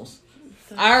millennials.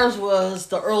 Ours was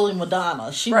the early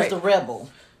Madonna. She was the rebel.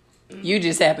 You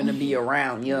just happen to be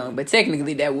around young, but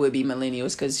technically that would be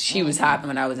millennials because she was hot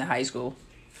when I was in high school.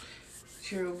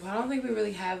 True, but I don't think we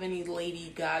really have any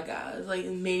Lady Gagas, like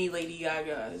many Lady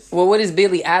Gagas. Well, what is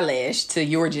Billie Eilish to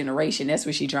your generation? That's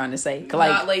what she's trying to say.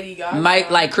 Not Lady Gaga.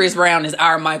 Like Chris Brown is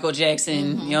our Michael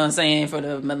Jackson. You know what I'm saying, for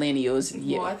the millennials.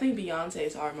 Yeah. Well, I think Beyonce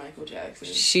is our Michael Jackson.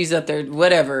 She's up there,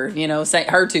 whatever. Say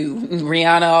her too.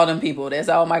 Rihanna, all them people. That's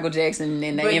all Michael Jackson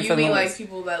and the influence. But you mean like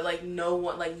people that like no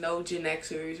one, like no Gen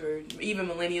Xers or even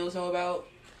millennials know about?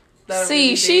 See,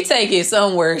 really she take it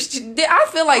somewhere. I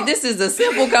feel like this is a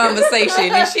simple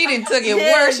conversation, and she didn't took it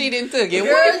where she didn't took it.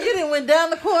 Girl, you didn't went down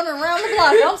the corner around the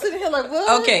block. I'm sitting here like,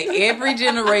 what? Okay, every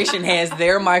generation has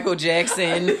their Michael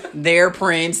Jackson, their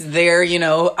Prince, their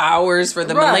ours for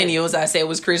the millennials. I said it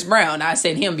was Chris Brown. I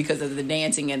said him because of the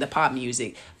dancing and the pop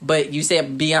music. But you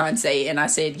said Beyonce, and I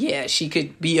said yeah, she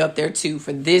could be up there too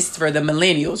for the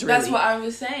millennials. Really, that's what I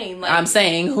was saying. Like, I'm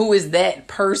saying, who is that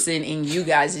person in you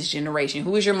guys' generation?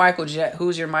 Who is your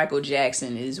Who's your Michael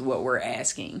Jackson is what we're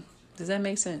asking. Does that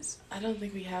make sense? I don't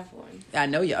think we have one. I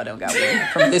know y'all don't got one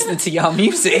from listening to y'all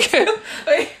music.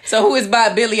 So who is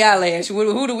by Billie Eilish?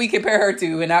 Who do we compare her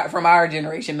to from our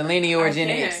generation, millennial or Gen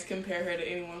X? I can't compare her to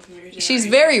anyone from your generation. She's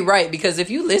very right, because if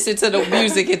you listen to the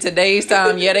music in today's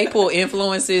time, they pull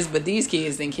influences, but these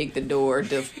kids then kick the door,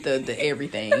 the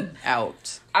everything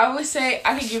out. I would say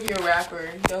I could give you a rapper.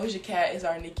 Doja Cat is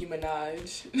our Nicki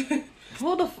Minaj.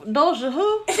 Who the Doja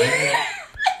who?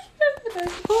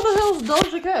 Who the hell's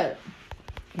Doja Cat?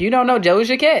 You don't know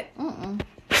Doja Cat?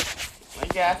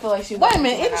 Like, yeah, I feel like she. Wait a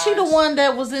minute, isn't she the one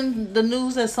that was in the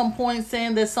news at some point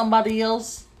saying that somebody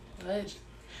else? What?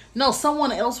 No,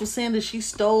 someone else was saying that she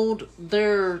stole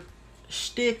their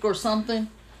shtick or something.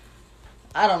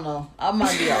 I don't know. I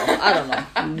might be off. I don't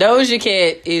know. Doja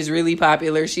Cat is really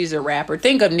popular. She's a rapper.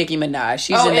 Think of Nicki Minaj.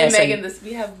 She's in that and Megan.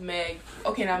 We have Meg.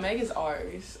 Okay, now Meg is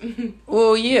ours.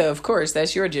 Well, yeah, of course.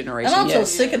 That's your generation. And I'm so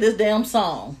sick of this damn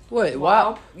song. What?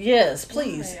 WAP? Yes,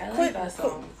 please. I like that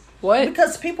song. What?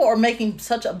 Because people are making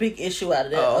such a big issue out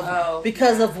of that.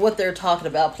 Because of what they're talking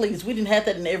about. Please, we didn't have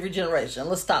that in every generation.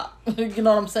 Let's stop. You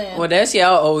know what I'm saying? Well, that's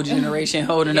y'all old generation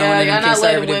holding on to them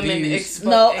conservative views.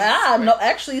 No,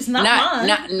 actually, it's not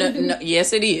mine. No,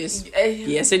 yes, it is.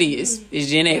 Yes, it is. It's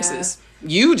Gen X's.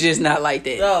 You just not like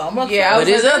that. No, but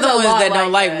there's other ones that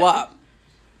don't like WAP.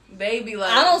 They be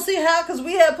like, I don't see how, because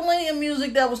we had plenty of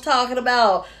music that was talking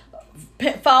about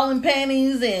falling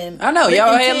panties and. I know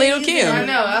y'all had Lil' Kim. I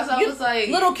know. That's what I was like.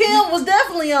 Lil' Kim was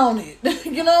definitely on it.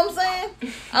 You know what I'm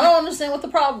saying? I don't understand what the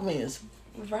problem is.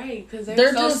 Right, because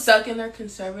They're so just stuck in their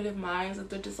conservative minds that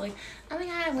they're just like, oh my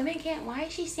god, women can't. Why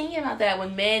is she singing about that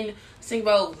when men sing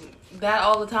about that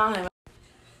all the time?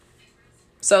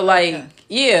 So like,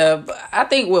 yeah, I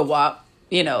think with WAP,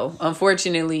 you know,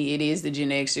 unfortunately, it is the Gen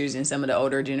Xers and some of the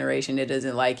older generation that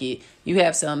doesn't like it. You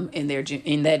have some in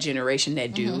that generation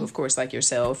that do, of course, like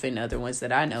yourself and other ones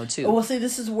that I know too. Well, see,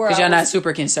 this is where because you're not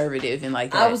super conservative and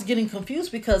like that. I was getting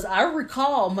confused because I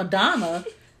recall Madonna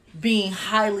being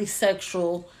highly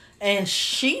sexual, and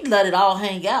she let it all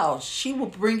hang out. She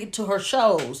would bring it to her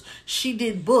shows. She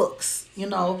did books, you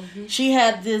know. She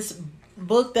had this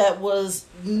book that was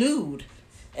nude.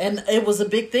 And it was a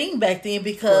big thing back then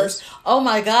because, oh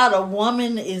my God, a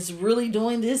woman is really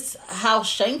doing this. How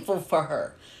shameful for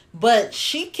her. But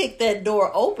she kicked that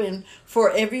door open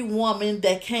for every woman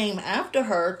that came after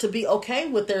her to be okay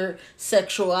with their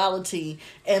sexuality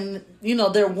and, you know,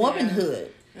 their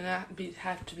womanhood. And I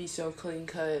have to be so clean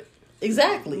cut.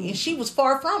 Exactly. And she was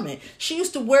far from it. She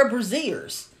used to wear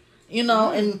brassieres, you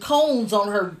know, and cones on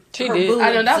her boobs.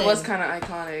 I know, that was kind of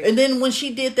iconic. And then when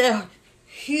she did that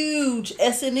huge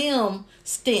S&M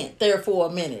stint there for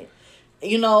a minute,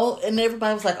 you know, and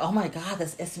everybody was like, oh my God,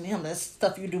 that's S&M. That's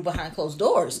stuff you do behind closed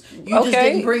doors. You just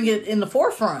didn't bring it in the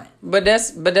forefront. But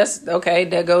that's okay.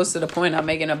 That goes to the point I'm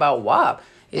making about WAP.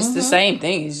 It's the same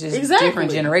thing. It's just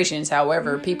different generations.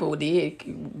 However, people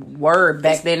were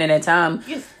back then in that time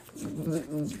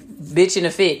bitching a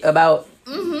fit about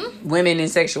women and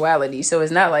sexuality. So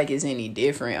it's not like it's any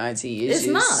different, Auntie. It's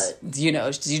just, not. You know,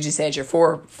 you just had your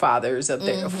forefathers up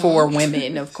there. 4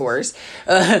 women, of course.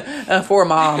 4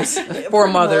 moms. 4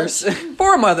 mothers.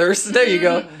 4 mothers. There you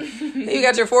go. You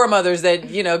got your 4 mothers that,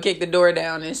 you know, kicked the door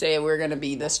down and said, we're going to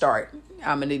be the start.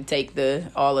 I'm going to take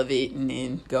all of it and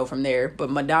then go from there.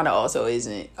 But Madonna also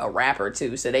isn't a rapper,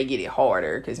 too. So they get it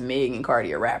harder because Meg and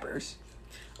Cardi are rappers.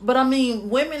 But I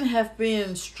mean, women have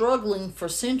been struggling for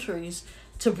centuries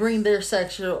to bring their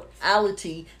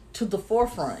sexuality to the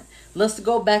forefront. Let's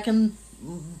go back in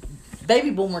baby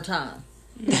boomer time.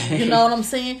 You know what I'm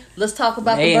saying? Let's talk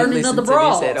about the burning of the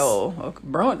bras. At all. Okay.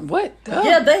 What?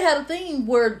 Yeah, they had a thing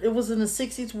where it was in the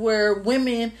 60s where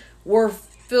women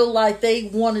feel like they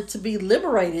wanted to be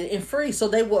liberated and free, so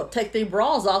they would take their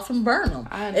bras off and burn them.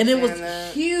 And it was a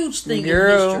huge thing in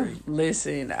history.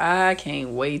 Listen, I can't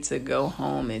wait to go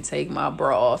home and take my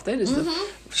bra off. That is the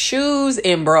shoes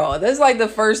and bra. That's like the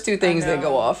first 2 things that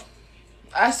go off.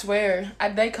 I swear,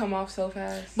 they come off so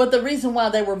fast. But the reason why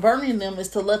they were burning them is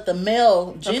to let the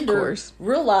male gender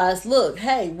realize, look,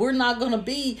 hey, we're not going to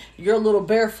be your little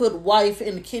barefoot wife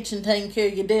in the kitchen taking care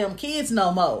of your damn kids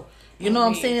no more. You know what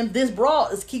I'm saying? This bra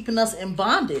is keeping us in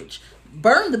bondage.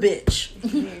 Burn the bitch.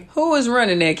 Who was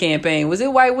running that campaign? Was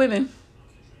it white women?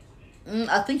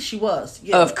 I think she was.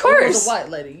 Yeah, of course. It was a white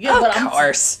lady. Yeah, of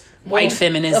course. White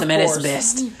feminism at its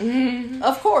best.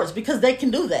 Of course, because they can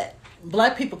do that.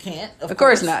 Black people can't. Of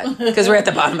course not. Because we're at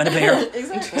the bottom of the barrel.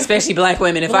 Exactly. Especially black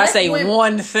women. If I say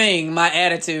one thing, my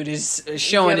attitude is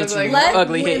showing its ugly head. Black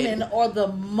women are the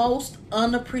most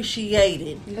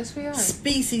unappreciated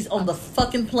species on the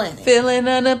fucking planet. Feeling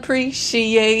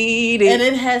unappreciated. And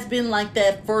it has been like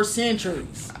that for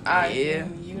centuries.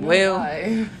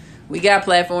 We got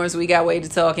platforms, we got way to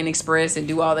talk and express and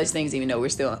do all those things, even though we're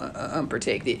still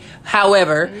unprotected.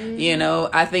 However, you know,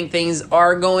 I think things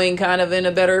are going kind of in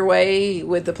a better way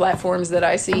with the platforms that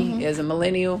I see as a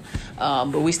millennial.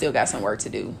 But we still got some work to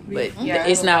do. But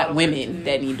it's not women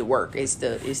that need to work. It's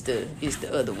the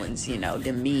other ones, you know,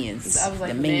 the men's.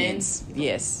 The men's.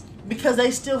 Yes. Because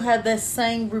they still have that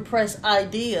same repressed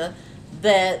idea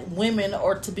that women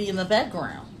are to be in the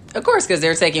background. Of course, because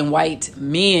they're taking white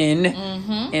men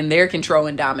and their control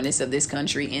and dominance of this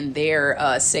country in their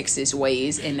sexist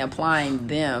ways and applying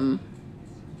them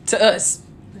to us,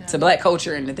 to black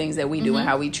culture and the things that we do and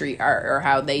how we treat or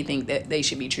how they think that they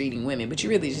should be treating women. But you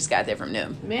really just got that from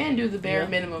them. Men do the bare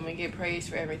minimum and get praised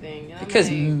for everything. You know because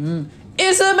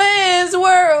it's a man's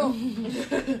world.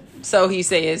 So he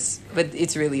says, but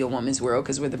it's really a woman's world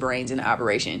because we're the brains in the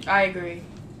operation. I agree.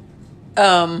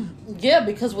 Yeah,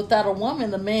 because without a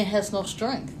woman, the man has no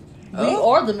strength. We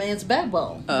are the man's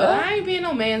backbone. But I ain't being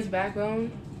no man's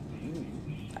backbone.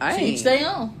 I ain't. Each day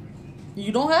on.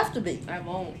 You don't have to be. I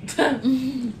won't.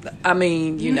 I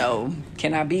mean, you know,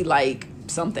 can I be like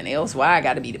something else? Why I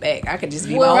got to be the back? I could just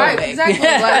be my own back. Exactly.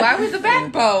 Why was the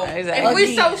backbone? Exactly. If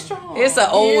we so strong. It's an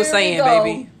old saying,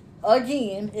 baby.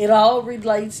 Again, it all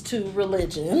relates to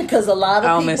religion because a lot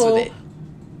of people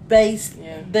base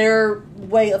their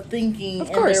way of thinking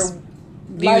of course. and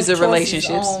their views of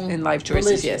relationships and life choices.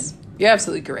 religion. Yes, you're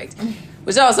absolutely correct.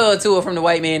 Which also a tool from the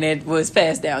white man that was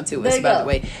passed down to us, by the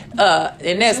way.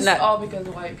 And that's It's not all because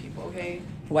of white people, okay?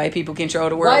 white people control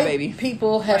the world, White baby.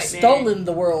 people have stolen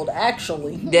the world,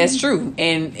 actually. That's true.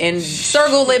 And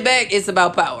circle it back, it's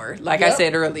about power, like I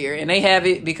said earlier. And they have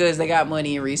it because they got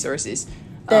money and resources.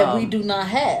 That we do not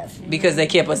have. Because they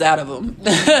kept us out of them.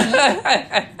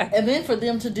 And then for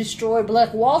them to destroy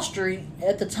Black Wall Street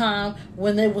at the time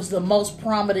when it was the most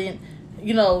prominent,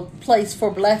 place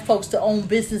for black folks to own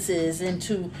businesses and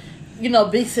to,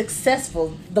 be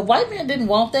successful. The white man didn't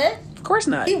want that. Of course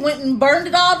not. He went and burned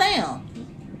it all down.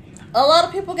 A lot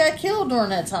of people got killed during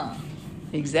that time.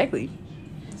 Exactly.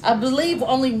 I believe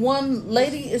only one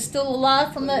lady is still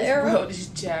alive from that era. Bro,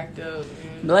 just jacked up.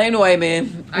 Man. Blame the white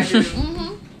man. I do.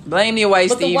 Blame your white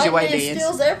But the Steves, white your white man Dans.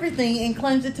 steals everything and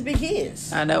claims it to be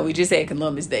his. I know. We just had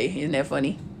Columbus Day. Isn't that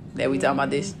funny that we talking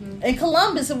about this? And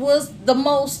Columbus was the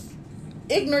most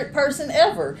ignorant person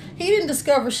ever. He didn't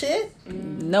discover shit.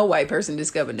 No white person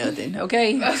discovered nothing,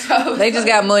 okay? They just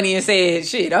got money and said,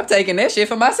 shit, I'm taking that shit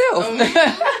for myself.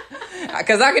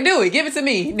 Because I can do it. Give it to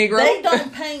me, Negro.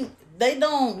 They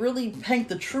don't really paint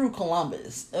the true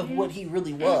Columbus of what he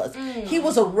really was. He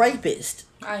was a rapist.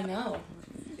 I know.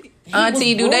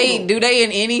 Auntie, do they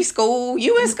in any school?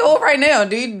 You in school right now,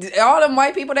 dude? All them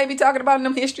white people they be talking about in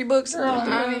them history books.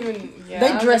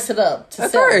 They dress it up.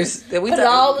 Of course, put it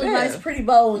all in a nice, pretty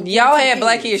bow. And y'all had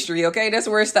Black History, okay? That's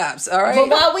where it stops. All right. But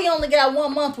why we only got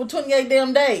 1 month with 28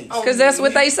 damn days? Because that's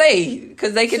what they say.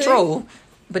 Because they control,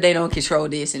 but they don't control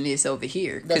this and this over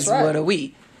here. Because what are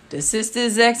we? The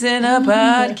Sisters X in a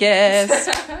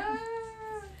podcast.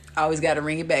 Always got to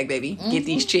ring it back, baby. Get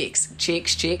these chicks.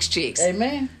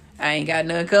 Amen. I ain't got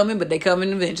none coming, but they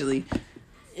coming eventually.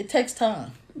 It takes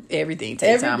time. Everything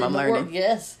takes time. I'm learning.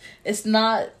 Yes. It's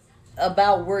not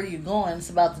about where you're going. It's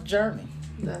about the journey.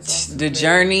 The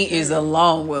journey is a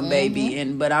long one, baby.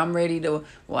 But I'm ready to.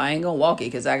 Well, I ain't gonna walk it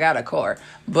because I got a car.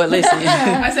 But listen,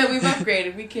 I said we've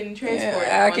upgraded. We can transport.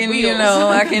 I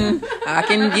can, I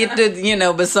can get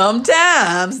the, But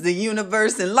sometimes the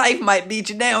universe and life might beat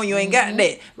you down. You ain't got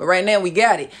that. But right now we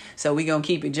got it. So we gonna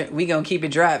keep it. We gonna keep it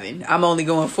driving. I'm only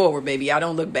going forward, baby. I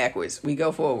don't look backwards. We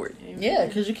go forward. Yeah,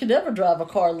 because you can never drive a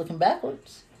car looking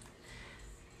backwards.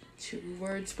 2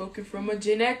 words spoken from a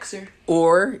Gen Xer.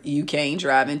 Or you can't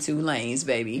drive in 2 lanes,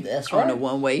 baby. That's right. On a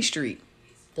one-way street.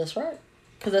 That's right.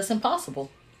 Because that's impossible.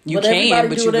 You can,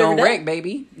 but you're going to wreck,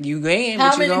 baby. You can,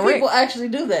 but you're going to wreck. How many people actually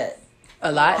do that?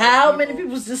 A lot. How many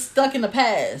people's just stuck in the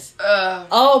past? My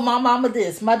mama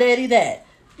this, my daddy that.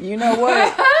 You know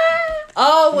what?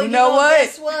 You know what?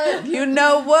 Guess what? You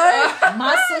know what?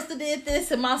 My sister did this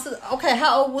and my sister... Okay,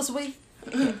 how old was we?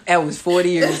 That was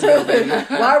 40 years ago, baby.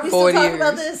 Why are we still talking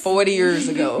about this? 40 years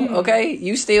ago, okay?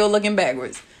 You still looking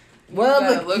backwards.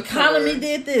 Well, the economy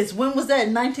did this. When was that?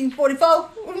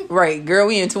 1944? Right, girl,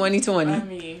 we in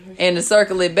 2020. And to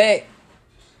circle it back,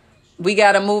 we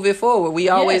got to move it forward. We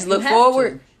always look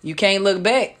forward. You can't look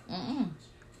back.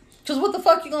 Because what the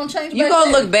fuck you going to change back? You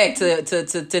going to look back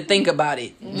to think about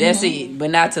it. That's it. But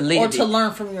not to live it. Or to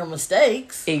learn from your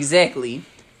mistakes. Exactly.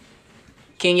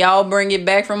 Can y'all bring it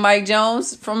back from Mike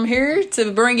Jones from here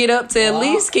to bring it up to at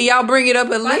least? Can y'all bring it up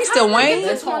at least to Wayne?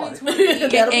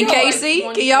 And Casey?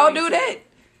 Can y'all do that?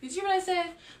 Did you hear what I said?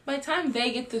 By the time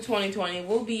they get to 2020,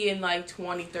 we'll be in like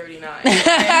 2039.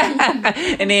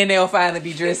 And then they'll finally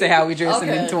be dressing how we dressing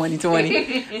in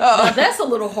 2020. That's a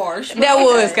little harsh. That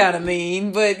was kind of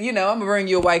mean. But, I'm going to bring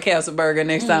you a White Castle burger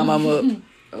next time I'm up.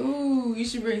 Ooh, you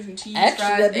should bring some cheese fries.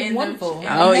 That'd be wonderful.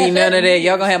 I don't eat none of that.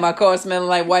 Y'all gonna have my car smelling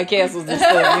like White Castles and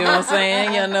stuff. You know what I'm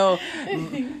saying?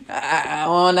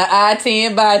 On the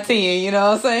I-10 by 10. You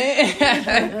know what I'm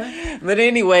saying? But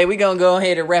anyway, we gonna go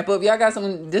ahead and wrap up. Y'all got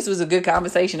some. This was a good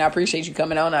conversation. I appreciate you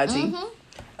coming on, IT. It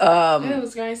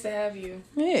was nice to have you.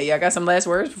 Yeah, y'all got some last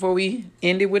words before we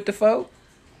end it with the folk?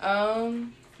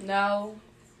 No.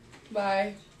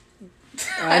 Bye.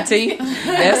 Auntie, see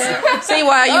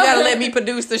why you gotta let me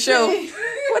produce the show.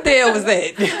 What the hell was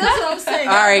that? That's what I'm saying.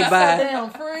 All right, bye. Sit down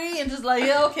free and just like,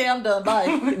 okay, I'm done.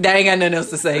 Bye. They ain't got nothing else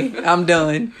to say. I'm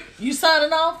done. You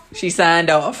signing off? She signed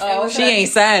off. Oh, okay. She ain't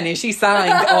signing. She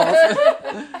signed off.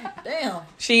 Damn.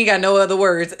 She ain't got no other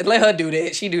words. Let her do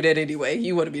that. She do that anyway.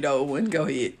 You want to be the old one? Go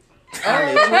ahead.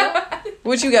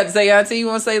 What you got to say, Auntie? You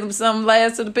want to say something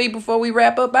last to the people before we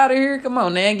wrap up out of here? Come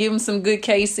on, man. Give them some good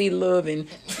KC love and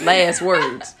last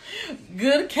words.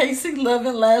 Good KC love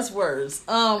and last words.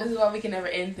 This is why we can never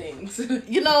end things.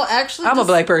 Actually, I'm a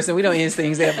black person. We don't end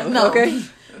things ever. No. Okay.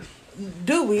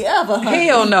 Do we ever? Honey?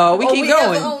 Hell no. We keep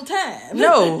going. On time.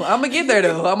 No, I'm gonna get there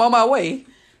though. I'm on my way.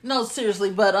 No,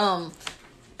 seriously, but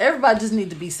everybody just need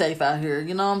to be safe out here.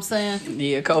 You know what I'm saying?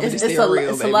 Yeah, COVID is still real,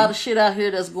 It's baby. a lot of shit out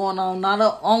here that's going on.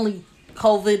 Not only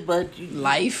COVID, but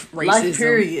life, racism, life,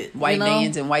 period. White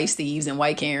Dans and white Steves and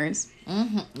white Karens.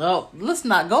 No, let's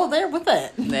not go there with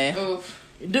that. Nah. Oof.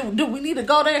 Do we need to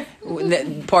go there? Part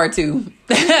 2. Part 2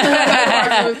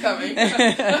 is coming.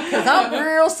 Because I'm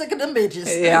real sick of them bitches.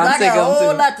 Yeah, I'm I sick of got a them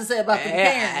whole too. lot to say about the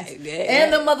Karens.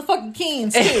 And the motherfucking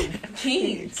Keens, too.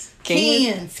 Keens.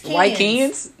 Keens. White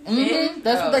Keens?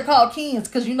 That's what they call Keens.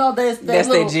 Because you know that's That's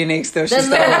little, that Gen X stuff she that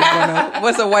started on.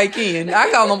 What's a white Ken?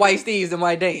 I call them white Steves and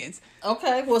white Dans.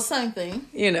 Okay, well, same thing.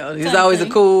 You know, it's Same always thing.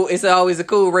 a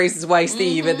cool racist white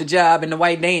Steve at the job and the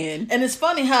white Dan. And it's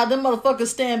funny how them motherfuckers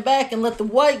stand back and let the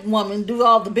white woman do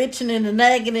all the bitching and the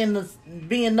nagging and the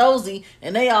being nosy,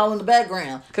 and they all in the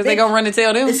background. Because they gonna run and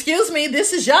tell them. Excuse me,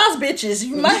 this is y'all's bitches.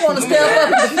 You might want to step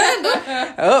up and defend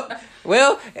them. Oh,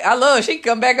 well, I love she can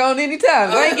come back on anytime.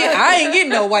 I ain't getting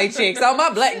no white checks. All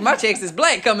my checks is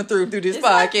black coming through this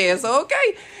podcast. So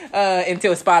okay.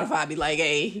 Until Spotify be like,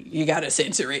 hey, you gotta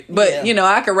censor it. But you know,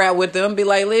 I could rap with them, be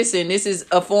like, listen, this is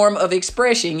a form of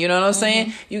expression. You know what I'm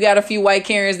saying? You got a few white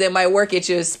Karens that might work at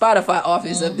your Spotify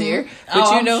office up there.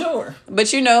 But you know, I'm sure.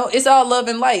 But you know, it's all love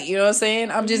and light. You know what I'm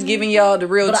saying? I'm just giving y'all the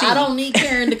real But tea. I don't need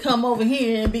Karen to come over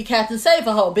here and be Captain Save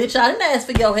a Hoe, bitch. I didn't ask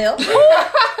for your help.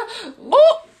 Ooh.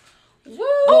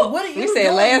 Well, what are you We said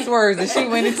doing? last words and she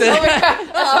went into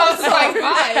I was like,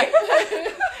 bye.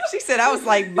 She said I was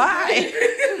like, bye.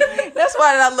 That's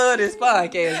why I love this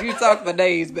podcast. You talk for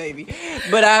days, baby.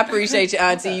 But I appreciate you,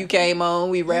 Auntie. You came on.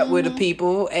 We rap with the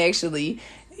people. Actually,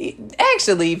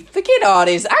 forget all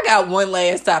this. I got one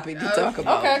last topic to talk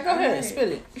about. Okay, go ahead.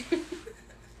 Spit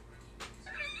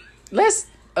it.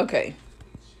 Okay.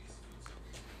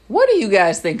 What do you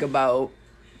guys think about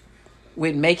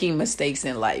with making mistakes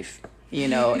in life? You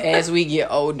know, as we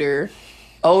get older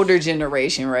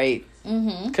generation, right?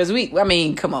 Because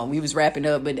come on, we was wrapping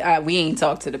up, but we ain't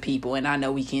talked to the people, and I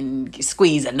know we can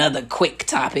squeeze another quick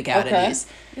topic out of this.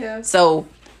 Yeah. So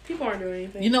People aren't doing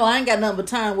anything. You know, I ain't got nothing but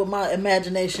time with my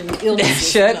imagination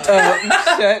illnesses. Shut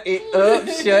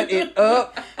it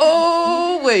up.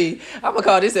 Oh, wait. I'm going to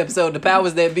call this episode The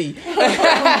Powers That Be.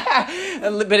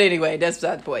 But anyway, that's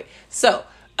beside the point. So,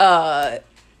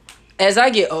 as I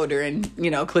get older and,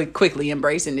 you know, quickly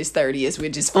embracing this 30th, we're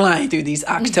just flying through these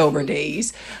October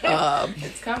days.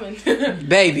 It's coming.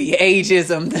 Baby,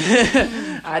 ageism.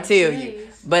 I tell you.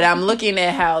 But I'm looking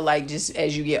at how, like, just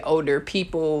as you get older,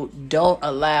 people don't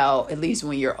allow, at least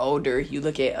when you're older, you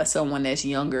look at someone that's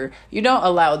younger, you don't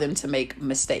allow them to make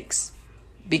mistakes.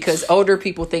 Because older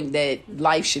people think that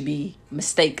life should be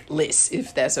mistakeless,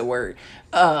 if that's a word.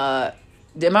 Am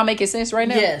I making sense right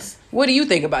now? Yes. What do you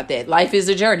think about that? Life is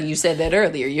a journey. You said that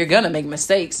earlier. You're going to make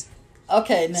mistakes.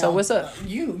 Okay, now. So what's up?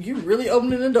 You really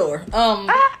opening the door.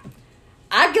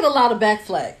 I get a lot of back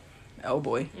flag. Oh,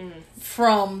 boy.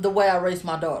 From the way I raised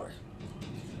my daughter.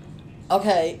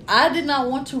 Okay, I did not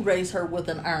want to raise her with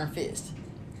an iron fist.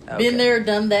 Okay. Been there,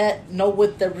 done that, know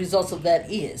what the results of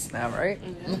that is. All right.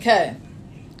 Okay.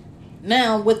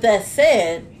 Now, with that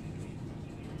said,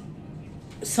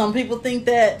 some people think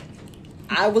that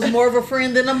I was more of a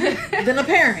friend than a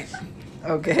parent.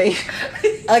 Okay.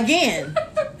 Again,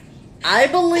 I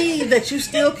believe that you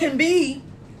still can be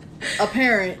a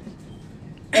parent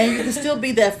and you can still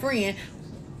be that friend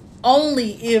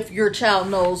only if your child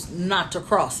knows not to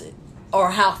cross it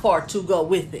or how far to go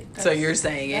with it. So you're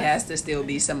saying it has to still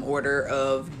be some order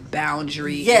of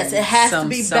boundary. Yes, it has to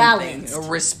be balanced. A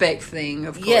respect thing,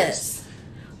 of course. Yes.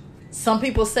 Some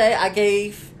people say I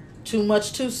gave too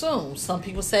much too soon. Some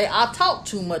people say I talked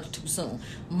too much too soon.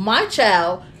 My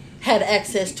child had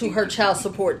access to her child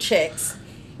support checks.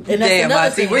 And that's damn, another I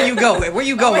see. thing. Where you going? Where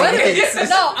you going with this?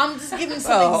 No, I'm just giving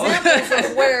some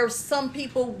examples of where some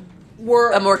people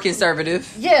were A more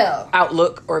conservative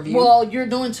outlook or view. Well, you're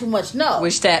doing too much. No.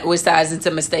 Which ties into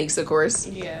mistakes, of course.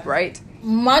 Yeah. Right?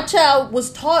 My child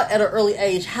was taught at an early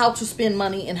age how to spend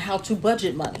money and how to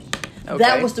budget money. Okay.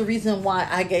 That was the reason why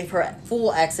I gave her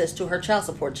full access to her child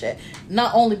support check.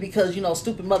 Not only because, you know,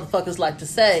 stupid motherfuckers like to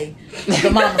say the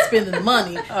mama spending the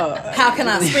money. How can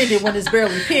I spend it when it's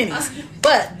barely pennies?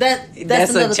 But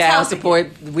that's a child topic.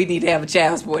 support. We need to have a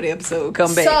child support episode.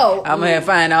 Come back. So, I'm going to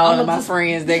find all of my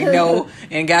friends that know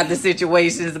and got the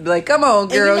situations to be like, come on,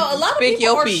 girl, and, you know, a lot speak of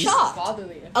people your are piece. Shocked.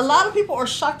 A lot of people are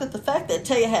shocked at the fact that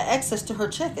Taya had access to her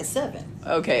check at 7.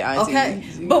 Okay, Auntie. Okay,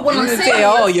 but what I'm you saying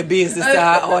tell all is- your business to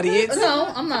our audience. No,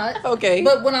 I'm not. Okay.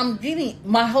 But what I'm getting,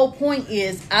 my whole point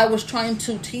is I was trying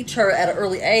to teach her at an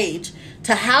early age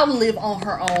to how to live on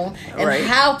her own and Right.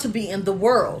 how to be in the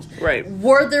world. Right.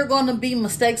 Were there going to be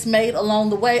mistakes made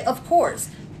along the way? Of course.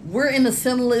 we're in a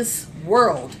sinless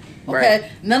world. Okay,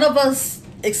 Right. none of us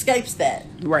escapes that.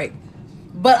 Right.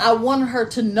 But I want her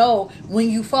to know, when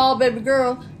you fall, baby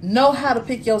girl, know how to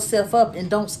pick yourself up and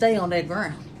don't stay on that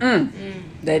ground.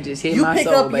 That just hit You my pick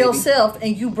soul, up baby. yourself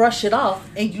and you brush it off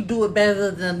and you do it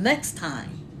better the next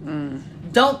time.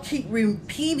 Don't keep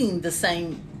repeating the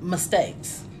same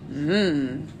mistakes.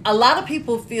 A lot of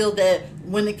people feel that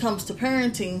when it comes to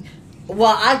parenting,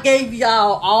 well, I gave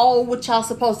y'all all what y'all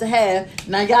supposed to have.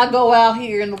 Now y'all go out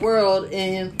here in the world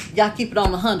and y'all keep it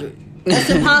on 100. That's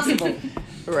impossible.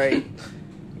 Right.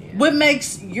 What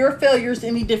makes your failures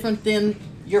any different than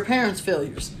your parents'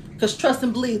 failures? Because trust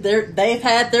and believe, they've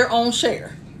had their own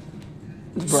share.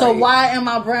 Right. So why am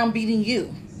I browbeating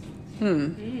you?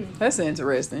 That's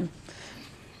interesting.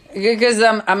 Because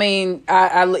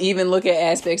I even look at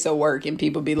aspects of work and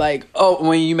people be like, oh,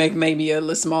 when you make maybe a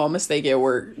little small mistake at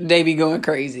work, they be going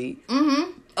crazy.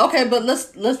 Okay, but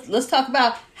let's talk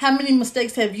about how many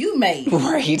mistakes have you made?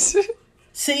 Right.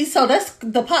 See, so that's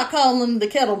the pot calling the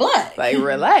kettle black. Like,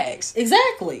 relax.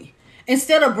 Exactly.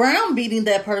 Instead of browbeating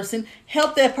that person,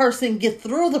 help that person get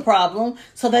through the problem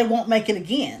so they won't make it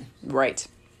again. Right.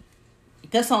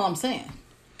 That's all I'm saying.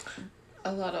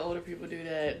 A lot of older people do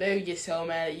that. They get so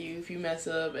mad at you if you mess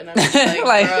up, and I'm just like,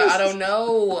 Like- bro, I don't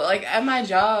know. Like at my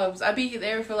jobs, I be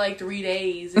there for like 3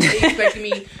 days, and they expected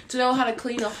me to know how to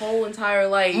clean a whole entire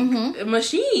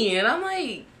machine, and I'm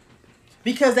like,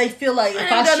 Because they feel like if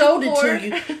I I ain't done showed it it to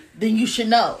before. you, then you should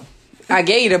know. I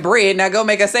gave you the bread, now go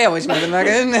make a sandwich,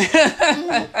 motherfucker.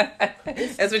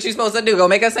 That's what you're supposed to do. Go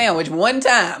make a sandwich one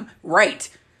time. Right.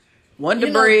 You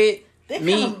know, bread, That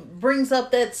meat. kind of brings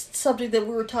up that subject that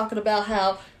we were talking about,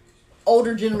 how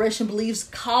older generation believes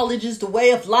college is the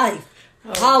way of life.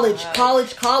 College.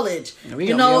 We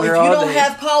You gonna know, be if on you here all don't day.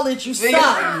 have college, you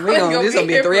stop. This gonna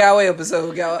be a 3-hour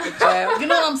episode, child. You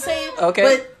know what I'm saying? Okay.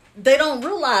 But they don't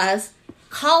realize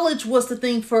college was the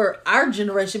thing for our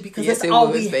generation because Yes, that's it all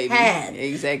was, we baby. had.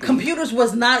 Exactly. Computers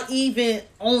was not even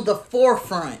on the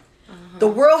forefront. The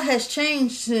world has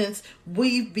changed since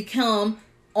we've become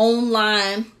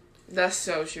online. that's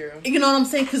so true. You know what I'm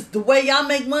saying? Because the way y'all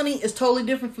make money is totally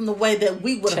different from the way that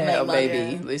we would have made Child, money.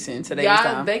 baby. Yeah. Listen, today's Yeah,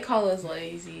 time. they call us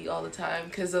lazy all the time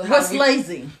because of What's how we,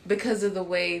 lazy? because of the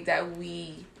way that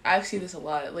we. I've seen this a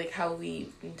lot, like how we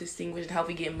distinguish and how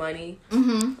we get money.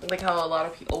 Like how a lot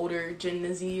of older Gen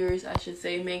Zers, I should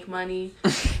say, make money.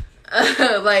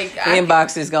 Like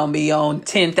Inbox is gonna be on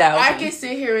 10,000. I can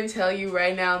sit here and tell you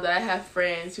right now that I have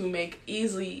friends who make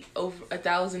easily over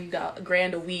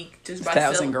 $1,000 a week just by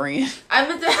 1,000 selling. grand. I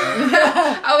meant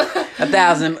to.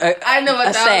 1,000. I know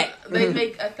a stack. They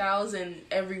make 1,000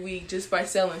 every week just by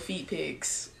selling feet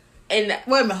pics, and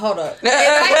Wait a minute, hold up.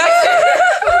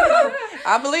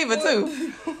 I believe it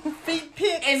too. Feet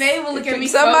pics. and they will look at me.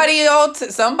 Somebody on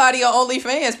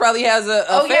OnlyFans probably has a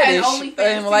and fetish OnlyFans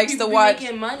and likes to people be watch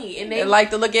making money, and they and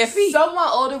like to look at feet. Someone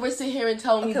older would sit here and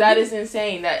tell me Okay, that we- is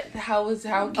insane. That how can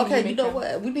Okay, you make you know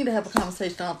that? what? We need to have a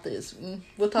conversation off this.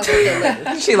 We'll talk about that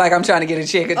later. She like, I'm trying to get a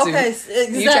check or two. Okay,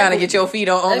 exactly. You trying to get your feet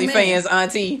on Amen. OnlyFans,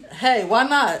 auntie? Hey, why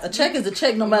not? A check is a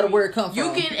check no matter where it comes You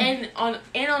from. can and on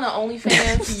the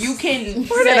OnlyFans you can.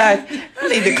 Where did I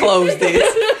need to close this?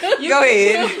 Go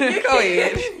ahead. Go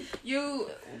ahead.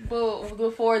 But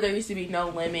before there used to be no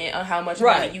limit on how much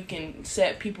Right. money you can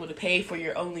set people to pay for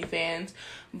your OnlyFans,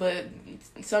 but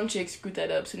some chicks screwed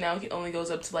that up, so now it only goes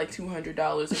up to like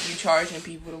 $200 if you charging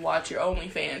people to watch your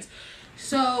OnlyFans.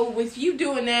 So with you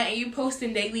doing that and you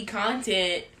posting daily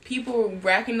content, people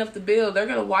racking up the bill, they're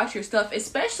gonna watch your stuff,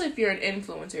 especially if you're an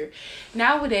influencer.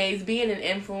 Nowadays, being an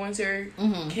influencer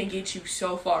can get you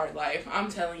so far in life. I'm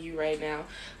telling you right now.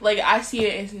 Like I see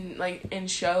it in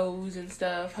shows and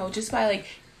stuff. How just by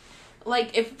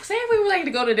like if we were like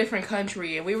to go to a different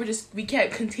country and we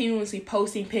kept continuously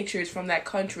posting pictures from that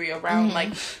country around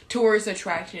like tourist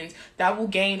attractions, that will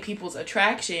gain people's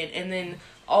attraction, and then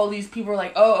all these people are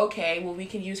like, oh, okay, well, we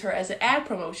can use her as an ad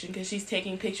promotion because she's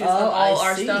taking pictures of all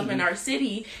our stuff in our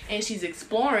city and she's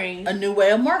exploring. A new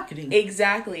way of marketing.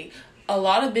 Exactly. A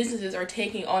lot of businesses are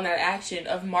taking on that action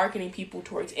of marketing people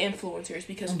towards influencers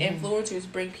because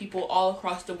influencers bring people all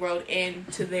across the world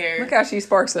into their... Look how she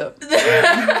sparks up.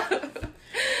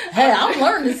 Hey, I'm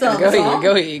learning something.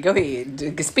 Go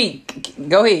ahead. Speak.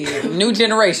 Go ahead. New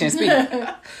generation, speak.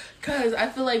 Because I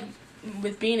feel like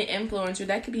with being an influencer,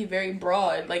 that could be very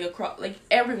broad. Like across, like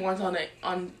everyone's on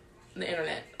the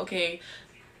internet. Okay,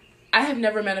 I have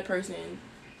never met a person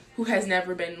who has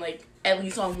never been like at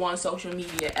least on one social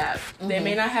media app. They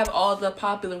may not have all the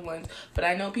popular ones, but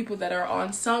I know people that are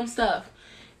on some stuff,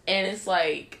 and it's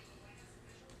like,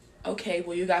 okay,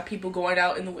 well, you got people going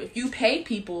out if you pay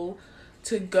people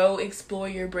to go explore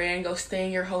your brand, go stay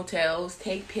in your hotels,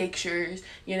 take pictures,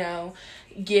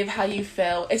 give how you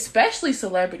felt, especially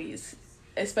celebrities.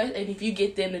 And if you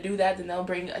get them to do that, then they'll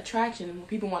bring attraction and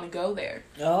people want to go there.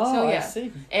 Oh, so, yeah, I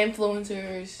see.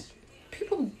 Influencers,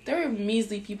 there are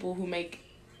measly people who make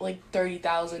like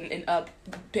 30,000 and up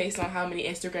based on how many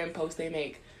Instagram posts they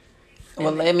make.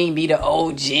 Well, let me be the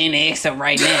old Gen Xer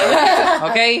right now.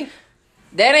 Okay?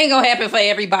 That ain't gonna happen for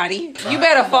everybody. You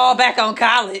better fall back on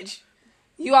college.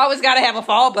 You always gotta have a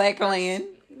fallback plan.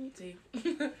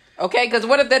 Okay? Because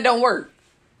what if that don't work?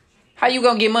 How you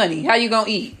gonna get money? How you gonna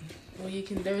eat? Well,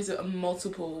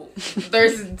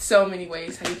 there's so many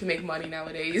ways how you can make money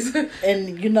nowadays.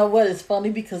 And you know what? It's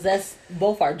funny because that's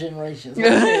both our generations.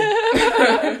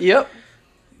 Yep.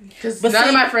 Because none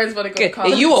of my friends want to go to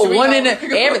college. You are one in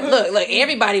look,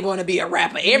 everybody want to be a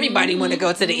rapper. Everybody want to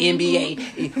go to the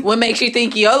NBA. What makes you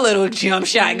think your little jump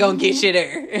shot gonna get you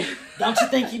there? Don't you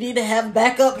think you need to have a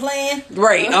backup plan?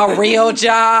 Right, a real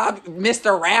job,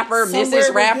 Mr. Rapper, Somewhere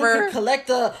Mrs. Rapper. You collect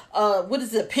a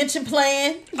pension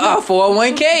plan?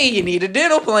 401k, you need a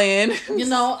dental plan.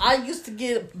 I used to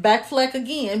get back flack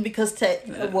again because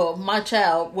my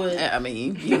child would. I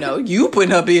mean, you putting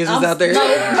her business out there.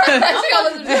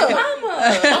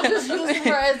 I'm just using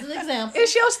her as an example.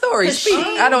 It's your story. Speak.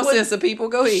 I don't censor people.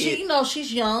 Go ahead.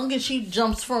 She's young and she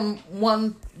jumps from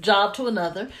one job to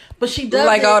another, but she does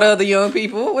like all the other young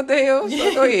people. What the hell?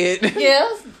 So go ahead.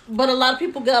 Yes, but a lot of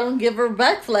people got to give her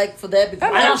back flag for that because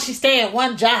why don't she stay at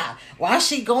one job? Why is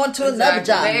she going to another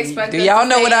job? They expect do y'all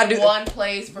know what I do? One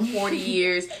place for 40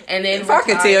 years and then if I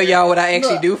could tell y'all what I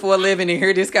actually do for a living and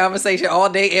hear this conversation all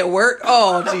day at work,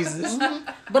 oh Jesus!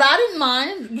 But I didn't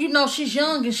mind. She's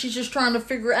young and she's just trying to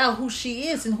figure out who she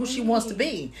is and who she wants to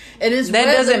be. And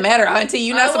doesn't matter, Auntie.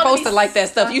 You're not supposed to like that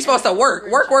stuff. You're supposed to work.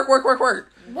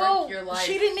 Well,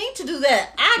 she didn't need to do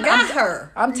that. I got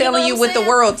her. I'm telling you what the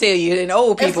world tell you and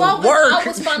old people. As long work. as I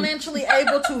was financially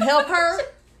able to help her.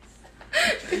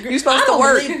 You're supposed to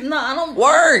work. I don't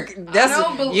work.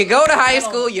 You go to high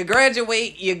school, you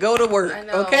graduate, you go to work.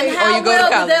 Okay, and how or you go to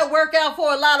college. Did that work out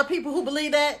for a lot of people who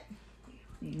believe that?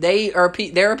 There are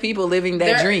people living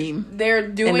that dream. They're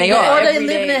doing and they it are. Or they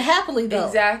living it happily though.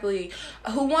 Exactly.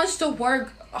 Who wants to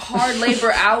work hard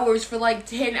labor hours for like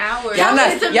 10 hours? Y'all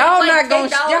not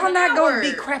gonna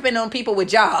be crapping on people with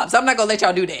jobs. I'm not gonna let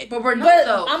y'all do that. But we're not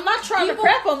though. I'm not trying to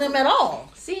crap on them at all.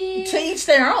 See, to each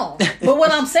their own. But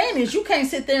what I'm saying is, you can't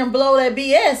sit there and blow that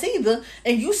BS either,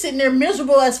 and you sitting there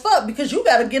miserable as fuck because you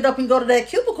got to get up and go to that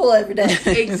cubicle every day.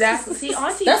 Exactly. See,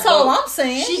 Auntie, that's all I'm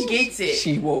saying. She gets it.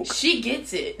 She woke. She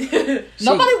gets it.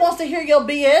 Nobody wants to hear your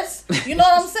BS. You know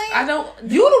what I'm saying? I don't.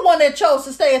 You the one that chose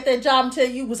to stay at that job until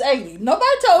you was 80. Nobody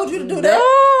told you to do that.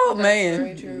 Oh man.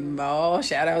 Very true. Oh,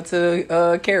 shout out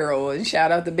to Carol and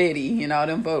shout out to Betty and all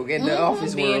them folk in the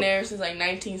office world. Being there since like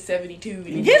 1972.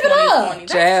 Give it up.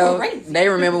 Child, they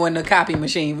remember when the copy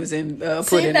machine was in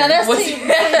put in. Now that's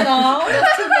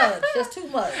That's too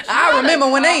much. I remember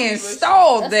when they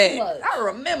installed that. I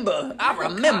remember. I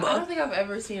don't think I've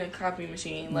ever seen a copy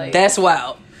machine like. That's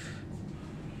wild.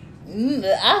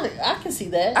 I can see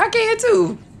that. I can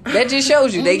too. That just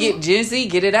shows you they get Gen Z,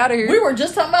 get it out of here. We were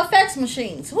just talking about fax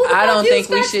machines. I don't think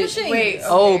we should. Machines? Wait, okay.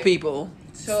 Old people.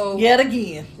 So yet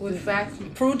again, with fax,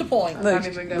 prove the point. Look,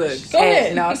 go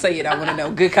ahead. No, I'll say it. I want to know.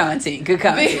 Good content. Good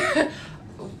content.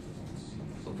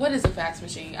 What is a fax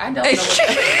machine? I don't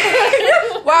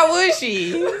know. Why would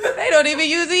she? They don't even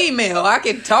use email. I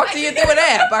can talk to you through an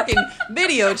app. I can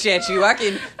video chat you. I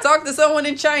can talk to someone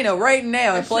in China right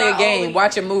now and play a game,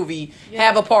 watch a movie,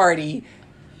 have a party.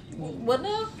 What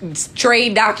now?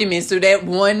 Trade documents through that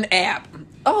one app.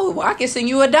 Oh, I can send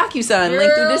you a DocuSign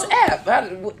link through this app.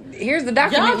 Here's the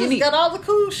document you need. Y'all just got all the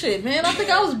cool shit, man. I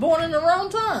think I was born in the wrong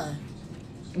time.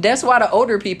 That's why the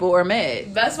older people are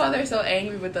mad. That's why they're so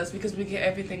angry with us, because we get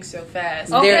everything so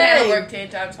fast. Okay. They had to work 10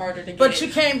 times harder to get But you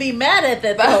can't be mad at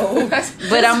that, though.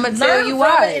 But I'm going to tell you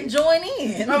why. And join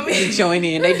in. Join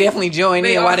in. They definitely join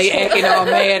in while they acting all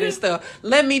mad and stuff.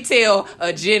 Let me tell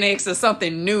a Gen X or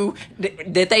something new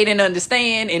that they didn't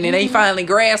understand, and then they finally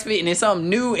grasp it, and it's something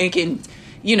new and can,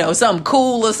 something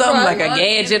cool or something, like a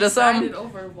gadget or something.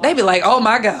 They be like, oh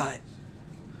my God.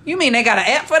 You mean they got an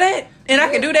app for that? And I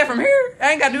can do that from here?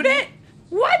 I ain't got to do that?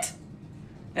 What?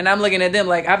 And I'm looking at them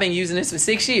like, I've been using this for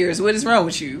 6 years. What is wrong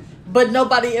with you? But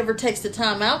nobody ever takes the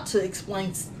time out to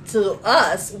explain to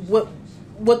us what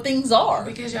things are.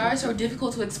 Because y'all are so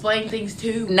difficult to explain things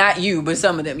to. Not you, but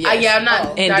some of them, yes. I'm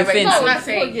not. And defensive. No, I'm not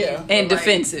saying and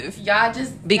defensive. Y'all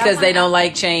just. Because they don't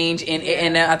like change.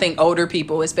 And I think older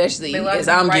people, especially as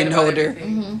I'm getting older,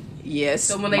 Yes.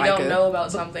 So when they Micah. don't know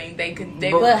about something, they could.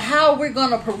 But how we're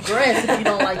gonna progress if you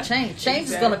don't like change? Change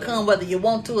is gonna come whether you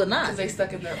want to or not. Because they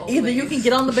stuck in their old Either ways. you can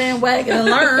get on the bandwagon and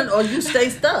learn, or you stay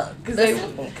stuck. Because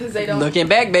That's they don't. Looking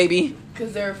back, baby.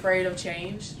 Because they're afraid of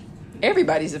change.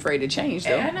 Everybody's afraid of change,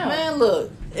 though. I know. Man,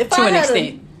 look. If To I an had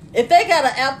extent. if they got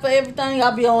an app for everything,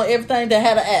 I'll be on everything that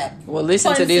had an app. Well, listen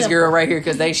Plain to this simple. girl right here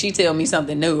because she tell me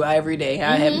something new every day.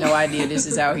 I have no idea this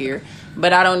is out here,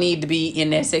 but I don't need to be in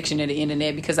that section of the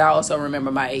internet because I also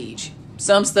remember my age.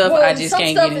 Some stuff I just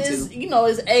can't get into.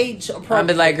 Is, is age appropriate. I'm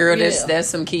be like, girl, Yeah. that's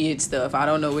some kid stuff. I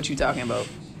don't know what you're talking about.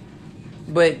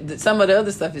 But some of the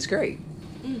other stuff is great.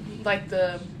 Like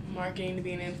the marketing to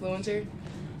be an influencer.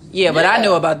 Yeah, but I Yeah.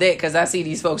 know about that because I see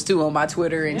these folks too on my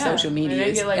Twitter and Yeah. social And they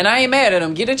medias, get, like, and I ain't mad at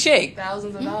them. Get a check.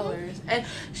 Thousands of dollars. And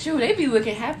shoot, they be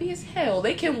looking happy as hell.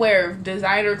 They can wear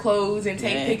designer clothes and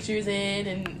take Man. pictures in.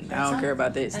 And I don't care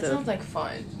about that That stuff. sounds like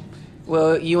fun.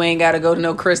 Well, you ain't got to go to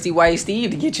no Krusty White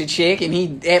Steve to get your check, and he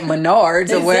at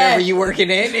Menards or wherever Exactly. you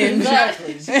working at. And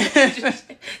Exactly.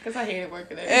 Because I hated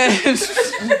working there.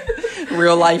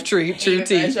 Real life true Hated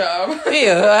tea. that job.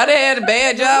 Yeah, I done had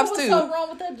bad jobs What was too. so wrong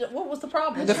with that? What was the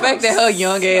problem? The fact that her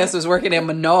young ass was working at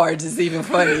Menards is even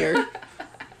funnier.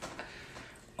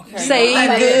 Okay. Save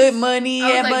Menards. good money I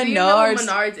was at like, do you know what Menards.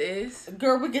 Menards is?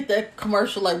 Girl, we get that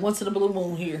commercial like once in a blue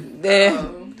moon here. Eh,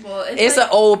 Well, it's like,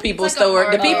 an old people it's like a store. The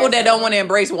hardware people that don't store. want to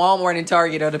embrace Walmart and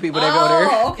Target are the people that go there.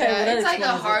 Oh, okay. Yeah, well, that it's like a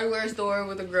explains it. hardware store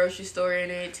with a grocery store in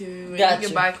it too. And Gotcha. you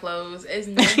can buy clothes. It's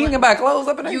You nobody, can buy clothes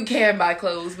up in there. you can buy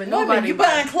clothes, but Wait a minute, nobody you buys.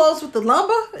 buying clothes with the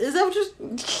lumber? Is that what you?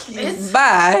 It's,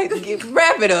 Buy.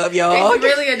 Wrap it up, y'all. it's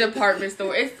really a department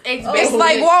store. It's Oh. It's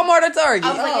like Walmart or Target. I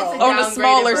was like, it's a On a downgraded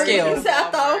smaller version scale. of You said,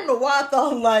 I don't know why I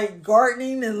thought like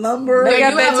gardening and lumber. They They got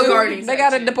do that have a too. gardening They got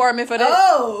a section. department for that.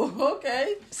 Oh,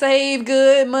 okay. Save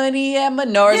good money at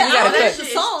Menards. Yeah, We gotta I cut. that's That the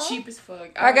shit song. is cheap as fuck.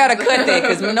 I gotta cut that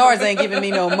because Menards ain't giving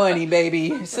me no money,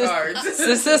 baby. Menards.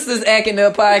 The Sisters Acting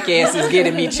Up podcast is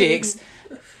getting me chicks.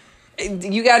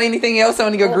 You got anything else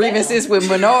on your grievances with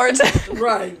Menards?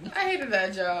 Right. I hated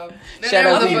that job. Then Shout there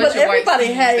out was to a you. bunch But of white everybody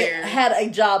students there. had a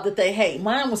job that they hate.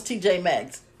 Mine was TJ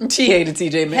Maxx. She hated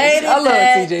TJ Maxx. Hated I love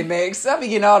that. TJ Maxx. I be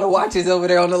getting all the watches over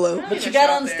there on the low. But you even gotta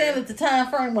shop understand there. at the time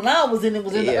frame when I was in it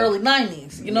was in the Yeah. early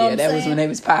 90s. You know what I'm that saying? was when they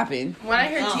was popping. When I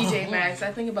hear Oh. TJ Maxx,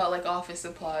 I think about like office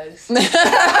supplies.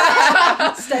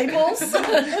 Staples.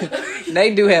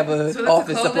 They do have a So that's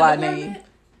office a supply clothing name. department?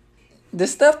 The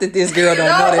stuff that this girl don't Oh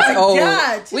know that's my old.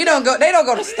 God. We don't go. They don't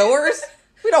go to stores.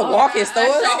 We don't walk in I stores.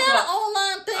 They shop- got an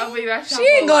online thing. I mean, I shop She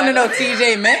ain't going to online. no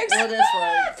TJ Maxx, Oh, that's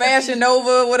right. Fashion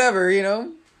Nova, whatever, you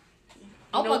know.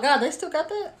 Oh my God, they still got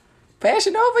that?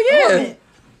 Fashion Nova, Wait a yeah. minute.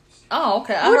 Oh,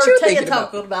 okay. I What heard you Taya thinking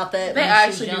talk about that. They when she was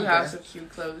actually do younger. have some cute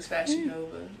clothes, Fashion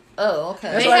Nova. Oh,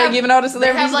 okay. That's why they're giving all the They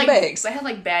celebrities have like the bags. they have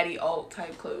like baddie alt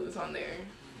type clothes on there,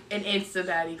 and Insta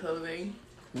baddie clothing.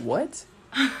 What?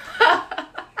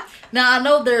 Now I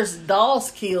know there's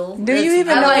Dolls Kill. Do you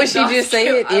even I know like what she Dolls just said?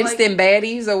 Kill. I like- Instant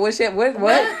baddies or what? Shit? What?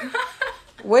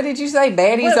 What did you say?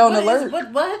 Baddies on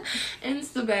alert. What?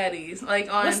 Insta baddies,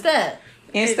 like on What's that?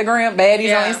 Instagram baddies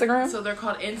Yeah, on Instagram. So they're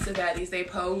called Insta baddies. They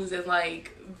pose in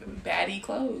like baddie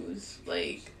clothes,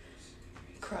 like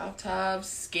crop tops,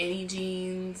 skinny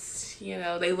jeans. You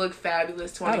know, they look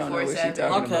fabulous I don't know what she's 24/7.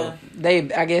 talking Okay.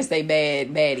 about. I guess they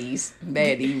bad baddies,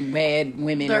 bad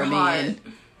women They're or men,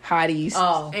 hotties.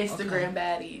 Oh, Instagram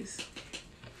baddies.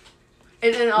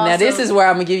 And then also, Now this is where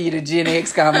I'm gonna give you the Gen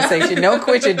X conversation. Don't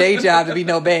quit your day job to be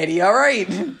no baddie. All right,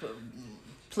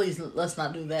 Please, let's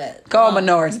not do that. call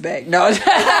Menards back. No,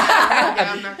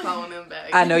 Yeah, I'm not calling them back.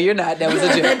 I know you're not. That was a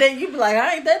That joke. day you be like,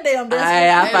 I ain't that damn desperate.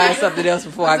 I find something else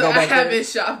before I So go back I haven't there.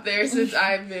 shopped there since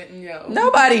I've been,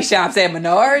 Nobody shops at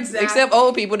Menards Exactly. except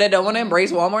old people that don't want to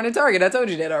embrace Walmart and Target. I told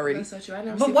you that already. That's so true. I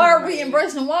never But seen why are them we right.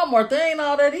 embracing Walmart? They ain't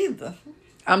all that either.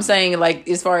 I'm saying, like,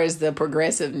 as far as the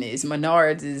progressiveness,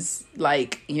 Menards is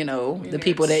like, you know, the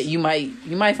people that you might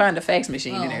find a fax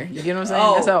machine in there. You get what I'm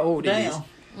saying? That's how old it is.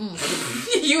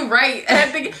 You're right. I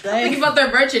think about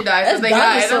their merchandise That's that they got.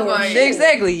 And I'm dinosaur like, shit.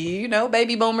 Exactly. You know,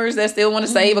 baby boomers that still want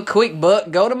to save a quick buck,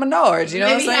 go to Menards. You know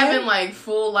they what be I'm saying? having like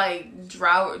full like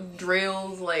drought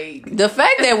drills, like The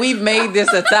fact that we've made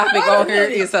this a topic on here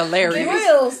is hilarious.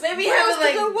 Drills. They be Drills having,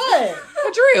 like- to do what?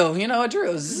 A drill, you know, a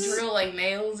drill. drill like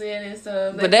nails in and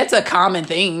stuff. But that's a common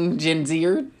thing, Gen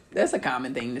Zer. That's a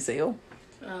common thing to sell.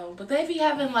 But they be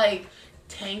having like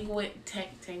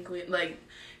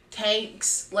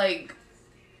tanks, like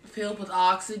filled with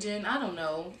oxygen. I don't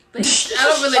know. I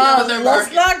don't really know what they're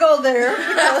let's marketing. not go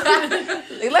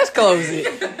there. Let's close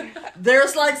it.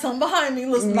 There's like some behind me.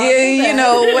 Let's not do that. You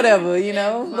know, whatever, you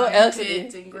know. Fire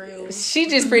pits and grills. She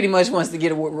just pretty much wants to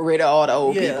get rid of all the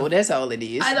old Yeah. people. That's all it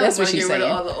is. I don't That's what want to she's get rid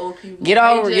saying. of all the old people.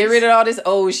 Get rid of all this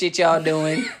old shit y'all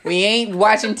doing. We ain't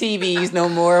watching TVs no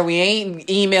more. We ain't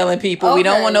emailing people. We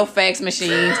don't Okay. want no fax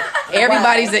machines.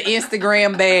 Everybody's an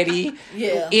Instagram baddie,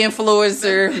 Yeah.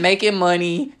 influencer, making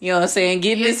money. You know what I'm saying?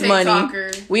 Getting Be a this money.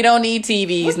 TikToker. We don't need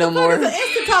TVs What no the fuck more. is an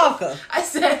instant talker? I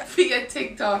said be a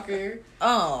TikToker.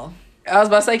 Oh. I was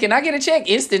about to say, can I get a check?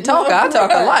 Instant talker. I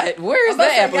talk a lot. Where is I'm about to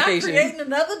that say, application? Y'all creating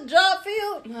another job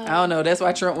field? I don't know. That's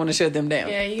why Trump want to shut them down.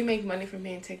 Yeah, you make money from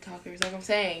being TikTokers. Like I'm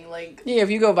saying, like Yeah,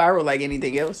 if you go viral like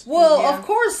anything else. Well, Yeah. of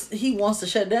course he wants to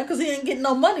shut down because he ain't getting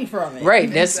no money from it.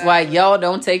 Right. That's why Exactly. y'all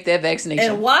don't take that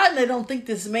vaccination. And why they don't think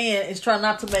this man is trying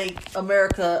not to make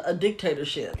America a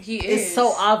dictatorship? He It's is.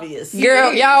 so obvious. Girl,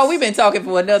 is. y'all, we've been talking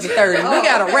for another 30. We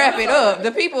gotta wrap it up.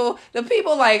 The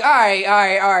people like, all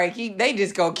right. They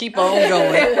just gonna keep on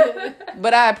going.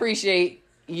 But I appreciate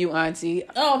you, Auntie.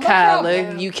 Oh, no Kyla,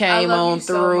 problem. you I came love on you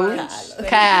so through. much.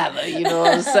 Kyla, you know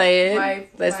what I'm saying? My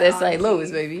That's St. auntie.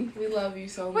 Louis, baby. We love you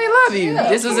so much. We love you. Yeah,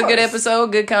 This of was a good course.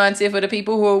 episode, good content for the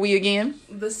people. Who are we again?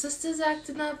 The Sisters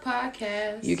Acting Up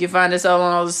podcast. You can find us all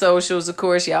on all the socials. Of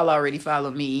course, y'all already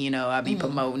follow me. You know, I be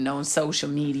promoting on social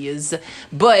medias.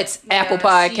 But Apple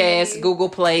Podcasts, Google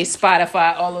Play,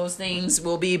 Spotify, all those things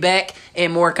will be back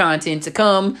and more content to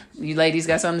come. You ladies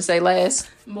got something to say last?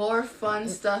 More fun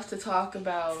stuff to talk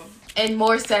about. And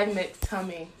more segments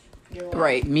coming. You're welcome.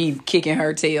 Right, me kicking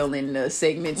her tail in the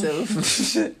segments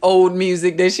of old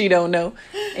music that she don't know.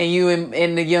 And you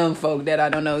and the young folk that I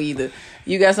don't know either.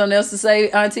 You got something else to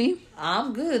say, Auntie?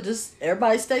 I'm good. Just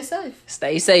everybody stay safe.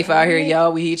 Stay safe out here,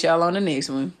 y'all. We hit y'all on the next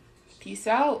one. Peace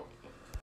out.